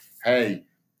employees, hey,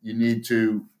 you need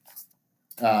to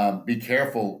be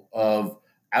careful of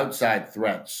outside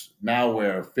threats,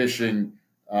 malware, phishing,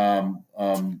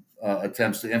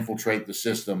 attempts to infiltrate the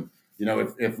system.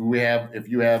 If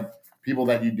you have people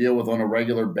that you deal with on a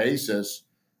regular basis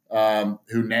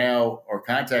who now are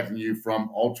contacting you from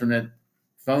alternate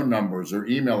phone numbers or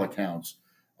email accounts,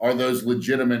 are those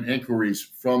legitimate inquiries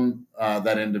from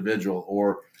that individual,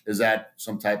 or is that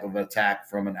some type of attack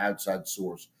from an outside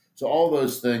source? So all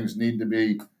those things need to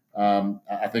be,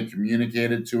 I think,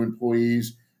 communicated to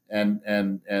employees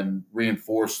and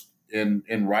reinforced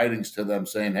in writings to them,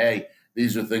 saying, "Hey,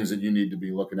 these are things that you need to be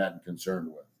looking at and concerned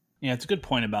with." Yeah, it's a good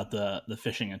point about the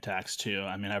phishing attacks too.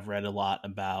 I mean, I've read a lot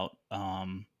about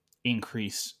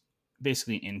increase by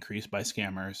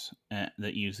scammers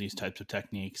that use these types of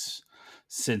techniques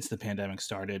since the pandemic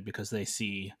started, because they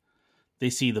see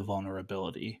the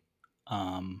vulnerability.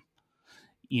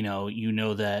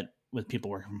 That with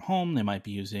people working from home, they might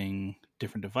be using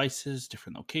different devices,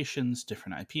 different locations,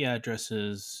 different IP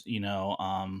addresses.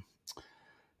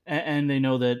 And they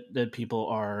know that people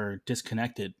are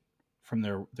disconnected from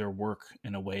their work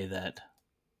in a way that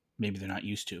maybe they're not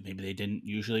used to. Maybe they didn't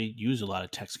usually use a lot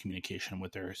of text communication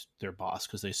with their boss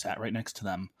because they sat right next to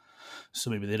them. So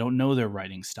maybe they don't know their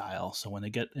writing style. So when they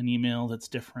get an email that's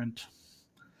different,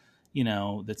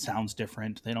 that sounds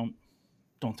different, they don't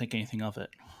think anything of it.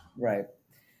 Right.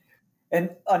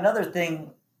 And another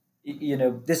thing,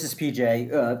 this is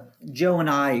PJ. Joe and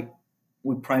I,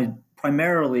 we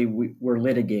primarily we're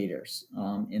litigators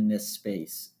in this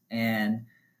space. And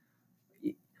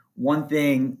one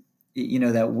thing,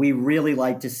 that we really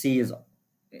like to see is,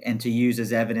 and to use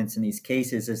as evidence in these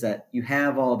cases, is that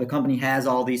the company has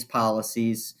all these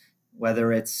policies,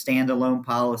 whether it's standalone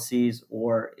policies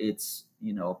or it's,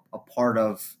 a part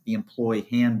of the employee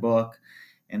handbook,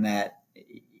 and that,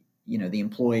 the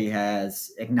employee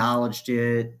has acknowledged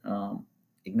it,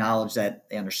 acknowledged that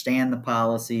they understand the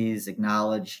policies,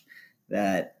 acknowledged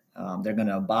that they're going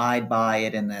to abide by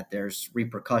it, and that there's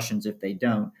repercussions if they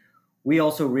don't. We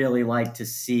also really like to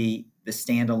see the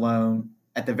standalone,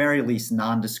 at the very least,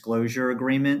 non-disclosure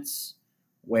agreements,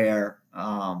 where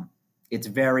it's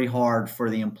very hard for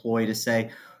the employee to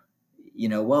say,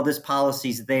 well, this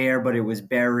policy's there, but it was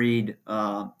buried,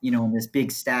 in this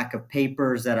big stack of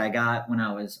papers that I got when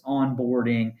I was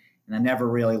onboarding, and I never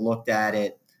really looked at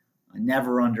it. I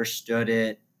never understood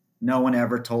it. No one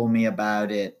ever told me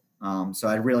about it. So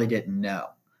I really didn't know.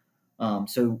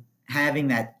 So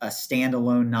having a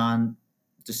standalone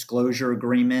non-disclosure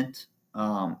agreement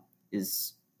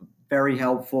is very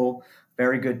helpful,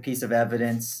 very good piece of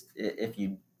evidence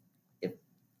if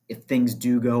things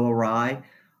do go awry.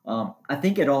 I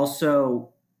think it also,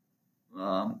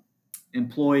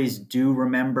 employees do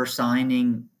remember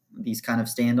signing these kind of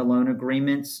standalone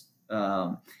agreements.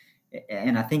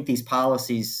 And I think these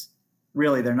policies,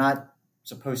 really, they're not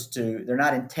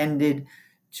intended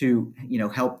to,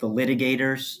 help the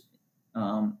litigators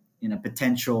in a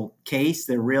potential case.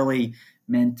 They're really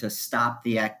meant to stop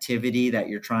the activity that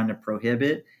you're trying to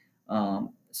prohibit.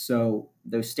 So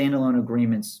those standalone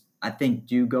agreements, I think,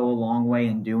 do go a long way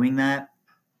in doing that.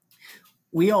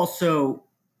 We also,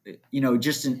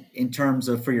 just in terms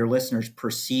of, for your listeners,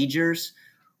 procedures,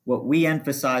 what we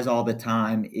emphasize all the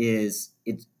time is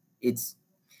it's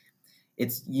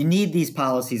you need these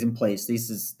policies in place.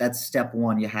 That's step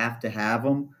one. You have to have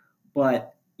them,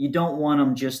 but you don't want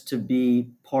them just to be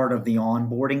part of the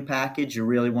onboarding package. You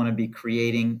really want to be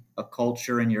creating a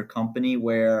culture in your company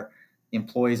where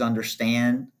employees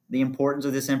understand the importance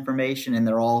of this information and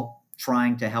they're all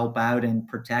trying to help out and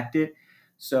protect it.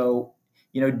 So,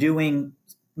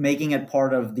 making it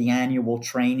part of the annual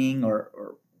training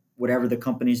or whatever the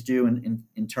companies do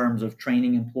in terms of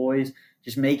training employees,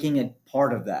 just making it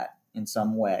part of that in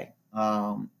some way.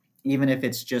 Even if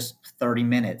it's just 30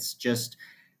 minutes, just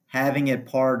having it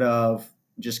part of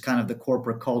just kind of the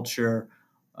corporate culture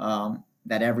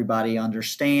that everybody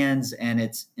understands, and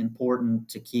it's important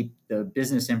to keep the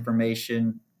business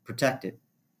information protected.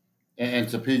 And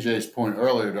to PJ's point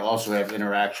earlier, to also have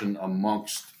interaction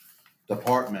amongst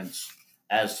departments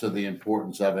as to the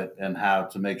importance of it and how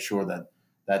to make sure that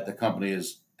the company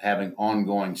is having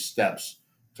ongoing steps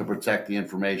to protect the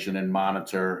information and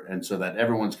monitor, and so that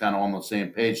everyone's kind of on the same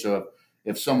page. So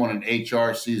if someone in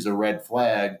HR sees a red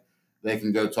flag, they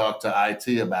can go talk to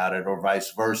IT about it, or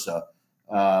vice versa,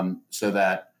 so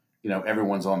that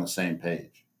everyone's on the same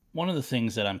page. One of the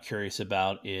things that I'm curious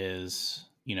about is,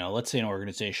 let's say an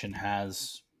organization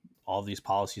has all these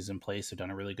policies in place, they've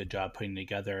done a really good job putting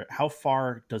together. How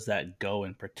far does that go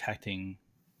in protecting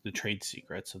the trade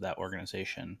secrets of that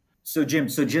organization? So, Jim,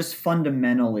 just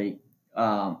fundamentally,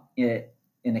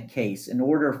 in a case, in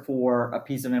order for a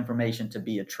piece of information to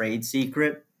be a trade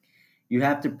secret, you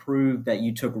have to prove that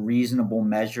you took reasonable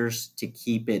measures to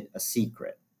keep it a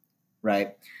secret,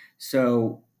 right?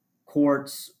 So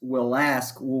courts will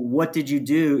ask, well, what did you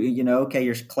do? Okay,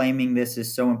 you're claiming this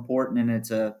is so important and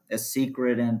it's a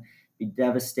secret and be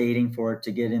devastating for it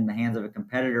to get in the hands of a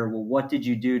competitor. Well, what did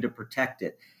you do to protect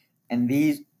it? And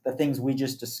the things we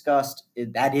just discussed,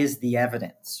 that is the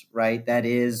evidence, right? That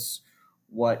is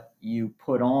what you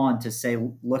put on to say,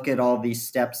 look at all these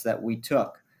steps that we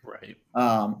took. Right.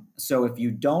 So if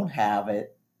you don't have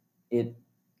it,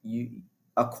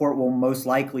 a court will most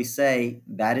likely say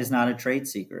that is not a trade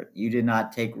secret. You did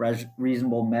not take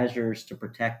reasonable measures to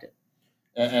protect it.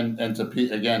 And to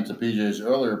PJ's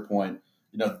earlier point,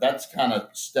 that's kind of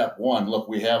step one. Look,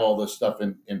 we have all this stuff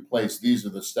in place. These are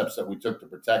the steps that we took to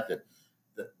protect it.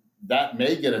 That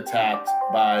may get attacked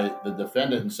by the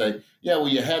defendant and say, yeah, well,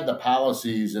 you had the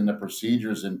policies and the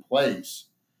procedures in place,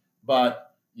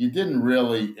 but you didn't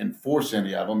really enforce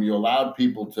any of them. You allowed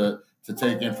people to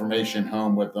take information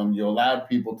home with them. You allowed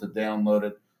people to download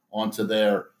it onto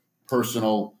their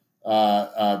personal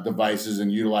devices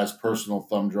and utilize personal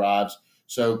thumb drives.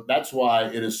 So that's why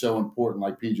it is so important,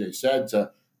 like PJ said,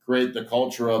 to create the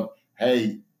culture of,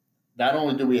 hey, not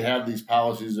only do we have these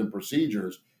policies and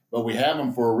procedures, but we have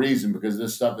them for a reason, because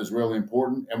this stuff is really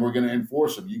important and we're going to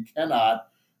enforce them. You cannot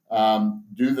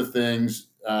do the things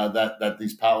that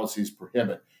these policies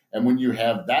prohibit. And when you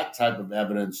have that type of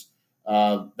evidence,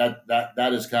 that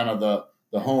is kind of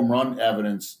the home run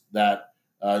evidence that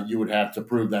you would have to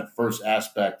prove that first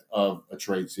aspect of a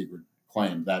trade secret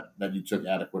claim, that you took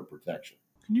adequate protection.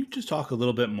 Can you just talk a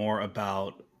little bit more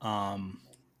about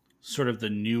sort of the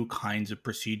new kinds of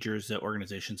procedures that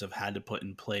organizations have had to put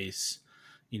in place,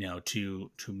 to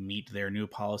meet their new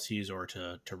policies or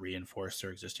to reinforce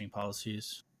their existing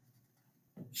policies?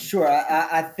 Sure.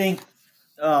 I think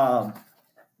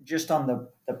just on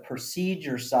the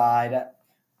procedure side,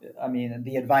 I mean,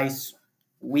 the advice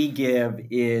we give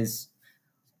is,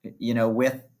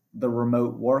 with the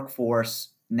remote workforce,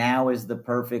 now is the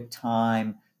perfect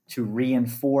time to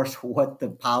reinforce what the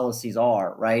policies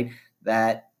are, right?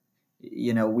 That,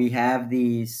 we have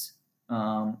these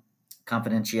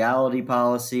confidentiality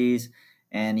policies,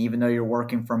 and even though you're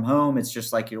working from home, it's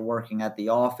just like you're working at the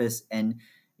office, and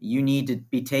you need to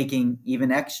be taking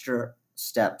even extra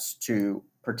steps to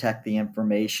protect the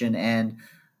information. And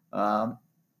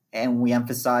we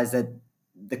emphasize that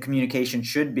the communication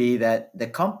should be that the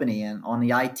company and on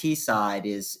the IT side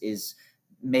is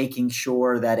making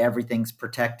sure that everything's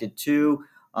protected too.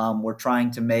 We're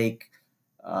trying to make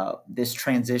this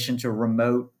transition to a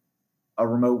remote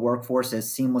workforce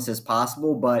as seamless as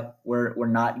possible, but we're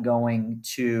not going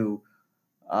to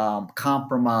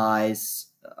compromise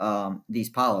these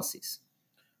policies.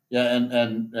 Yeah,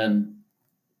 and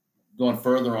going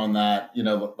further on that,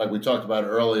 like we talked about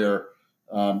earlier,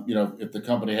 if the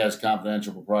company has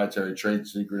confidential proprietary trade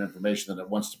secret information that it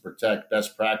wants to protect,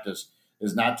 best practice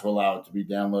is not to allow it to be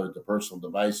downloaded to personal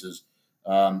devices.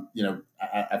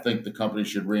 I think the company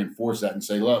should reinforce that and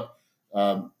say, look,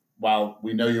 while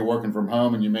we know you're working from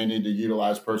home and you may need to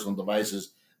utilize personal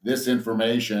devices, this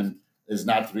information is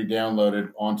not to be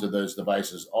downloaded onto those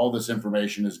devices. All this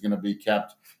information is going to be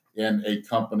kept in a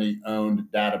company-owned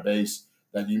database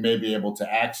that you may be able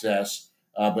to access,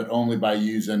 but only by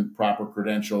using proper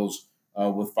credentials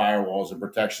with firewalls and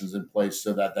protections in place,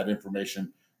 so that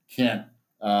information can't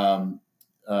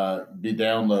be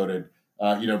downloaded.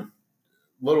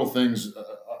 Little things,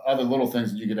 other little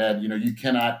things that you could add. You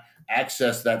cannot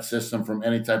access that system from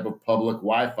any type of public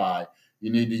Wi-Fi.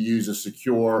 You need to use a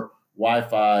secure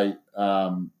Wi-Fi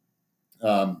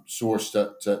source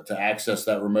to access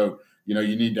that remote.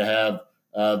 You need to have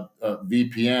a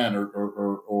VPN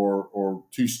or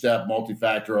two-step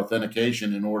multi-factor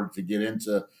authentication in order to get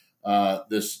into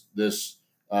this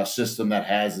system that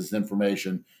has this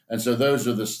information. And so those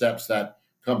are the steps that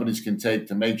companies can take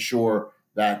to make sure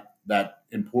that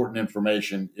important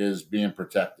information is being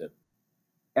protected.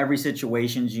 Every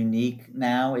situation is unique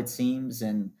now, it seems,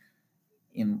 and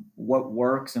in what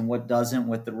works and what doesn't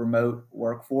with the remote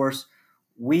workforce.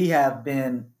 We have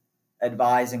been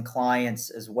advising clients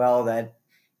as well that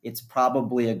it's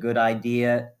probably a good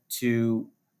idea to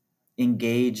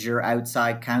engage your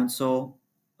outside counsel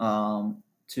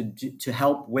to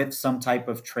help with some type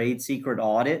of trade secret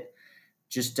audit,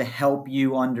 just to help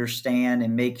you understand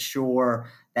and make sure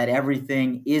that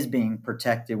everything is being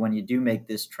protected when you do make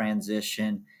this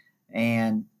transition.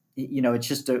 And it's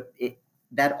just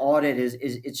that audit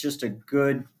it's just a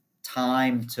good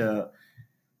time to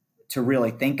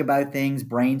really think about things,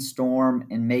 brainstorm,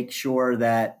 and make sure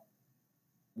that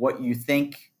what you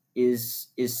think is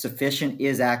sufficient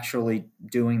is actually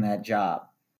doing that job.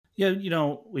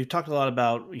 Yeah, we've talked a lot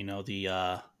about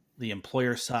the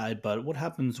employer side, but what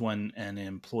happens when an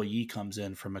employee comes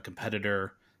in from a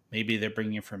competitor? Maybe they're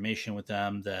bringing information with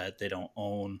them that they don't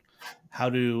own. How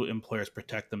do employers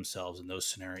protect themselves in those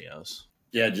scenarios?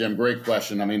 Yeah, Jim, great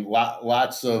question. I mean, we have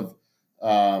lots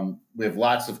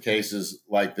of cases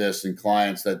like this and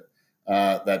clients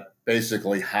that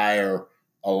basically hire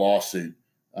a lawsuit.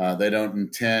 They don't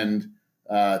intend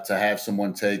to have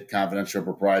someone take confidential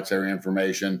proprietary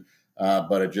information,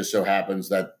 but it just so happens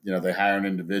that they hire an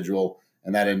individual,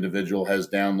 and that individual has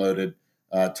downloaded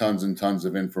tons and tons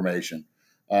of information.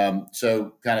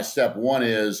 So, kind of step one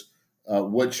is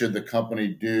what should the company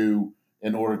do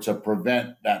in order to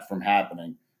prevent that from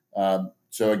happening?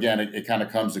 So again, it kind of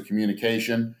comes to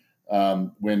communication.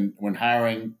 When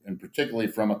hiring, and particularly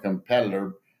from a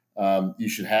competitor, you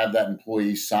should have that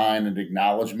employee sign an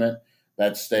acknowledgement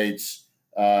that states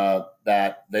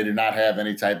that they do not have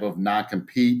any type of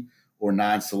non-compete or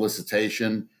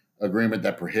non-solicitation agreement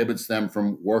that prohibits them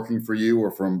from working for you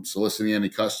or from soliciting any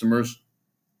customers.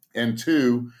 And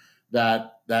two,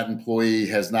 that employee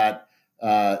has not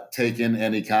taken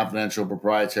any confidential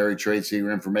proprietary trade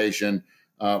secret information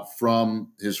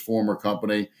from his former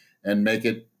company, and make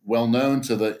it well known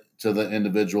to the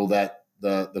individual that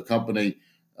the company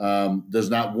does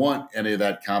not want any of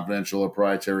that confidential or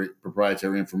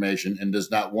proprietary information, and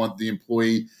does not want the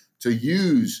employee to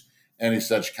use any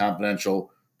such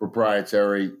confidential,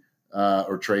 proprietary,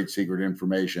 or trade secret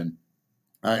information.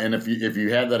 And if you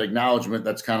have that acknowledgement,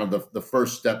 that's kind of the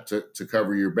first step to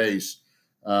cover your base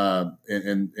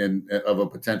in of a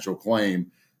potential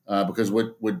claim. Because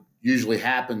what usually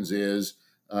happens is,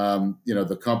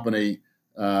 the company,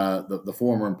 the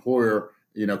former employer,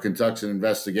 conducts an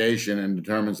investigation and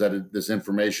determines that this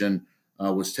information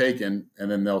was taken, and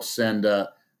then they'll send a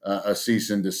cease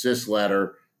and desist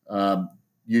letter,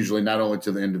 usually not only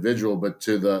to the individual but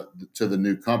to the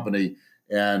new company.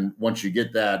 And once you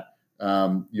get that,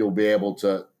 you'll be able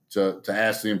to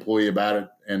ask the employee about it,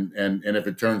 and if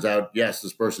it turns out yes,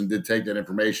 this person did take that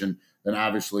information, then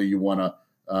obviously you want to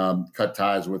cut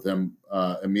ties with them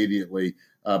immediately.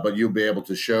 But you'll be able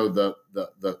to show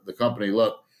the company,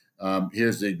 look,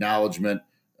 here's the acknowledgement.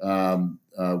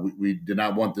 We did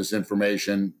not want this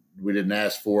information. We didn't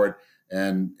ask for it,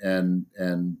 and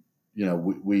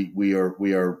we are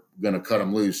going to cut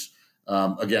them loose.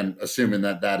 Again, assuming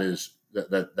that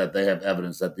they have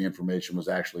evidence that the information was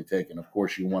actually taken. Of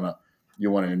course, you want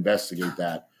to investigate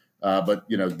that. But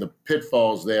the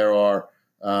pitfalls there are,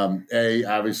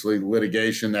 obviously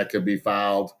litigation that could be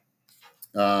filed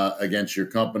against your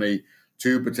company.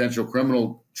 Two, potential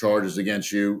criminal charges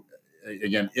against you.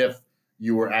 Again, if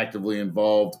you were actively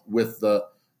involved with the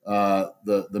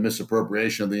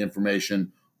misappropriation of the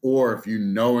information, or if you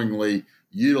knowingly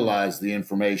utilized the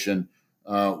information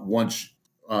once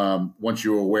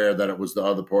you were aware that it was the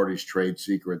other party's trade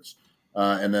secrets.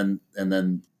 And then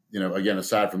again,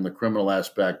 aside from the criminal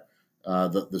aspect,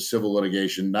 the civil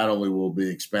litigation not only will be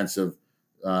expensive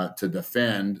to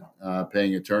defend,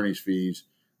 paying attorney's fees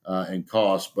and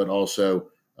costs, but also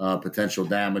potential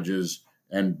damages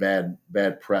and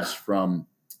bad press from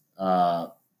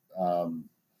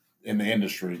in the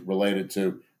industry related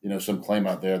to some claim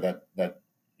out there that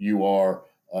you are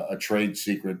a trade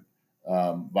secret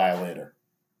violator.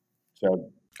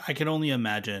 So I can only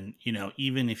imagine,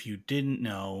 even if you didn't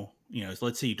know,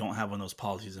 let's say you don't have one of those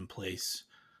policies in place,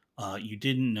 you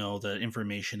didn't know the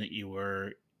information that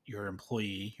your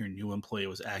new employee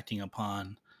was acting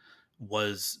upon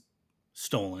was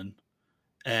stolen.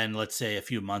 and let's say a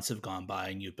few months have gone by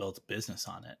and you built a business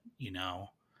on it,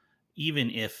 even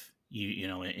if you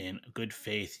in good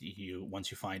faith,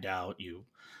 once you find out, you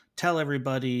tell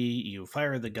everybody, you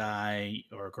fire the guy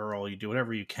or girl, you do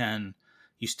whatever you can,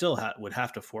 you still would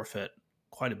have to forfeit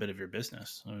quite a bit of your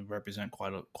business. It would represent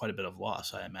quite a bit of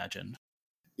loss, I imagine.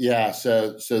 Yeah.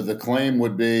 So the claim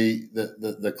would be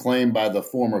the claim by the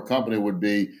former company would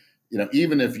be,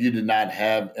 even if you did not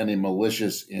have any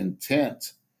malicious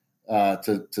intent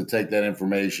to take that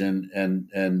information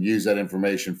and use that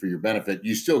information for your benefit,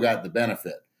 you still got the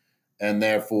benefit, and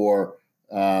therefore,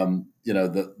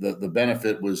 the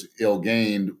benefit was ill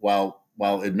gained. While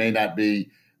it may not be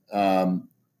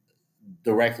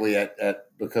directly at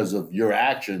because of your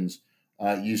actions,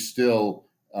 you still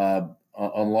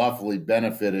unlawfully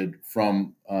benefited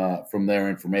from their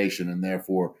information, and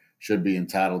therefore should be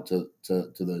entitled to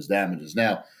those damages.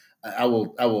 Now, I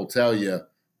will tell you,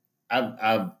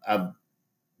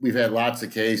 we've had lots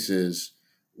of cases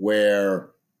where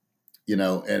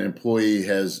an employee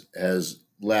has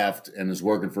left and is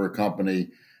working for a company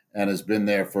and has been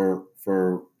there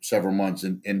for several months,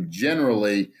 and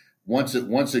generally once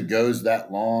it goes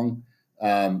that long,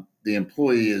 the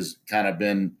employee has kind of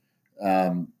been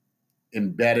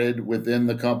embedded within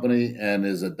the company and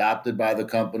is adopted by the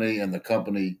company, and the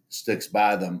company sticks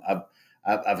by them.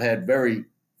 I've had very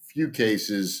few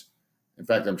cases. In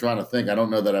fact, I'm trying to think. I don't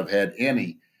know that I've had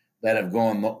any that have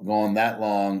gone that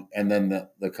long, and then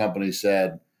the company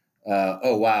said,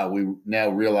 "Oh wow, we now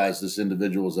realize this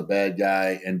individual is a bad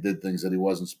guy and did things that he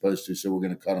wasn't supposed to, so we're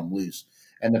going to cut him loose."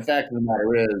 And the fact of the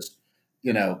matter is,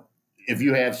 if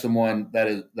you have someone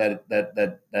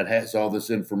that has all this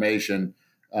information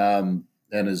and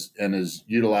is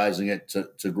utilizing it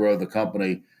to grow the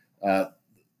company or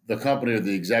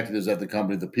the executives at the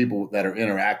company, the people that are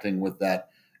interacting with that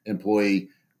employee,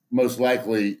 most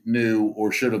likely knew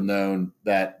or should have known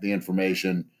that the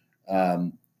information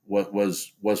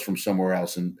was from somewhere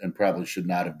else and probably should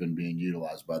not have been being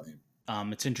utilized by them.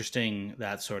 It's interesting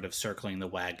that sort of circling the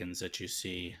wagons that you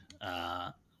see.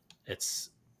 It's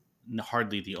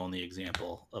hardly the only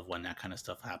example of when that kind of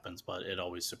stuff happens, but it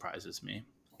always surprises me.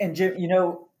 And Jim,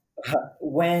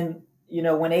 when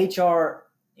HR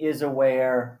is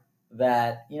aware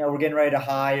that we're getting ready to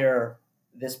hire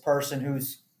this person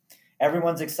who's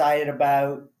everyone's excited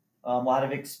about, a lot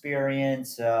of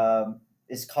experience,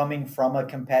 is coming from a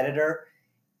competitor,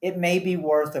 it may be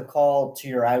worth a call to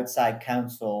your outside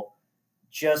counsel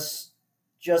just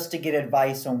to get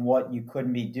advice on what you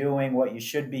couldn't be doing, what you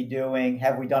should be doing.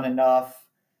 Have we done enough?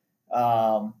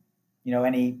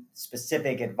 Any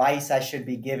specific advice I should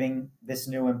be giving this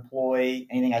new employee,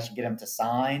 anything I should get him to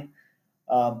sign.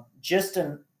 Just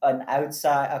a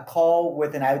call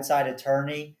with an outside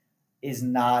attorney is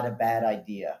not a bad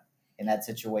idea in that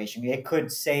situation. It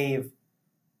could save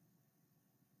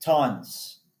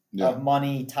tons of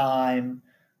money, time,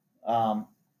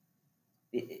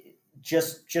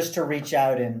 just to reach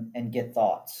out and get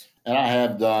thoughts. And I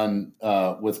have done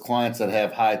with clients that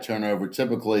have high turnover,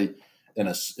 typically in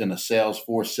a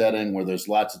Salesforce setting where there's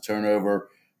lots of turnover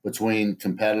between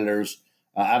competitors.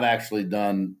 I've actually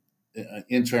done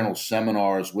internal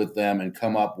seminars with them and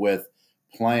come up with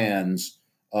plans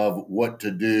of what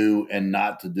to do and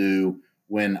not to do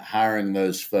when hiring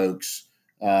those folks,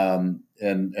 and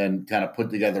kind of put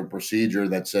together a procedure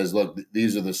that says, look,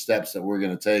 these are the steps that we're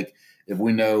going to take. If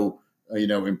we know,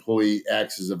 employee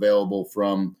X is available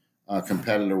from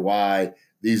competitor Y,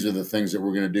 these are the things that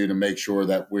we're going to do to make sure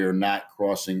that we're not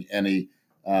crossing any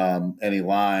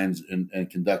lines and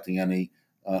conducting any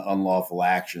unlawful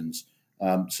actions.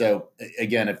 So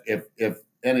again, if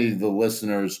any of the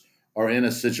listeners are in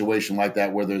a situation like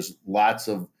that where there's lots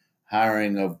of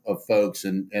hiring of folks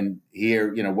and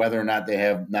here, whether or not they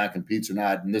have non-competes or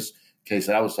not, in this case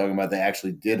that I was talking about, they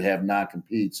actually did have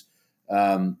non-competes,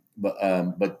 but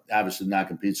obviously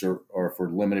non-competes are for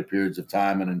limited periods of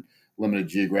time and in limited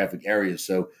geographic areas.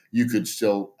 So you could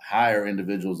still hire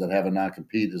individuals that have a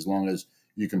non-compete as long as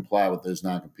you comply with those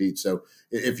non-competes. So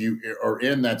if you are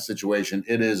in that situation,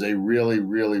 it is a really,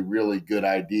 really, really good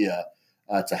idea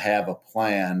to have a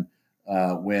plan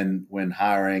when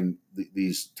hiring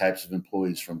these types of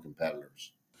employees from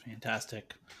competitors.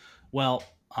 Fantastic. Well,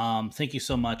 thank you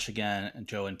so much again,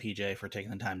 Joe and PJ, for taking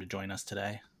the time to join us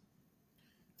today.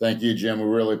 Thank you, Jim. We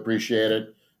really appreciate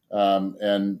it,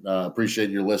 and appreciate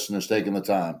your listeners taking the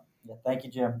time. Yeah, thank you,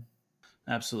 Jim.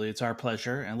 Absolutely. It's our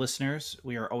pleasure. And listeners,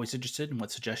 we are always interested in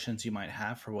what suggestions you might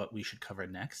have for what we should cover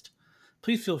next.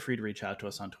 Please feel free to reach out to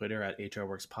us on Twitter at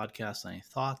HRWorks Podcast. Any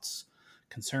thoughts,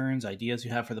 concerns, ideas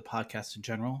you have for the podcast in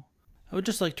general. I would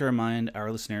just like to remind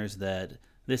our listeners that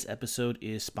This episode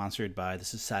is sponsored by the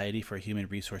Society for Human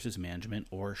Resources Management,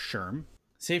 or SHRM.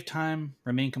 Save time,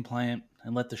 remain compliant,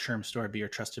 and let the SHRM store be your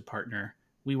trusted partner.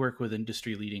 We work with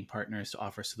industry-leading partners to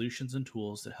offer solutions and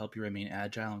tools that help you remain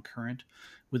agile and current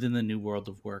within the new world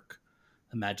of work.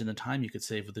 Imagine the time you could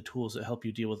save with the tools that help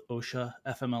you deal with OSHA,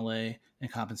 FMLA,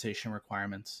 and compensation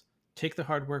requirements. Take the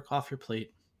hard work off your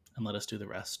plate and let us do the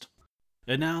rest.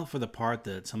 And now for the part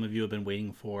that some of you have been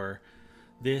waiting for.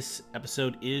 This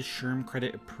episode is SHRM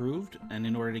credit approved, and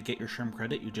in order to get your SHRM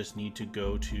credit, you just need to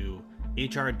go to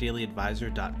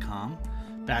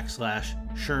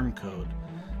hrdailyadvisor.com/SHRM code.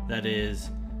 That is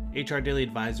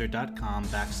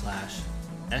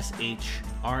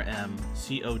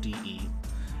hrdailyadvisor.com/SHRMCODE,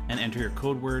 and enter your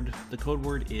code word. The code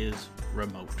word is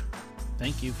remote.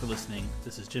 Thank you for listening.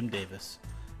 This is Jim Davis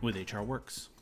with HR Works.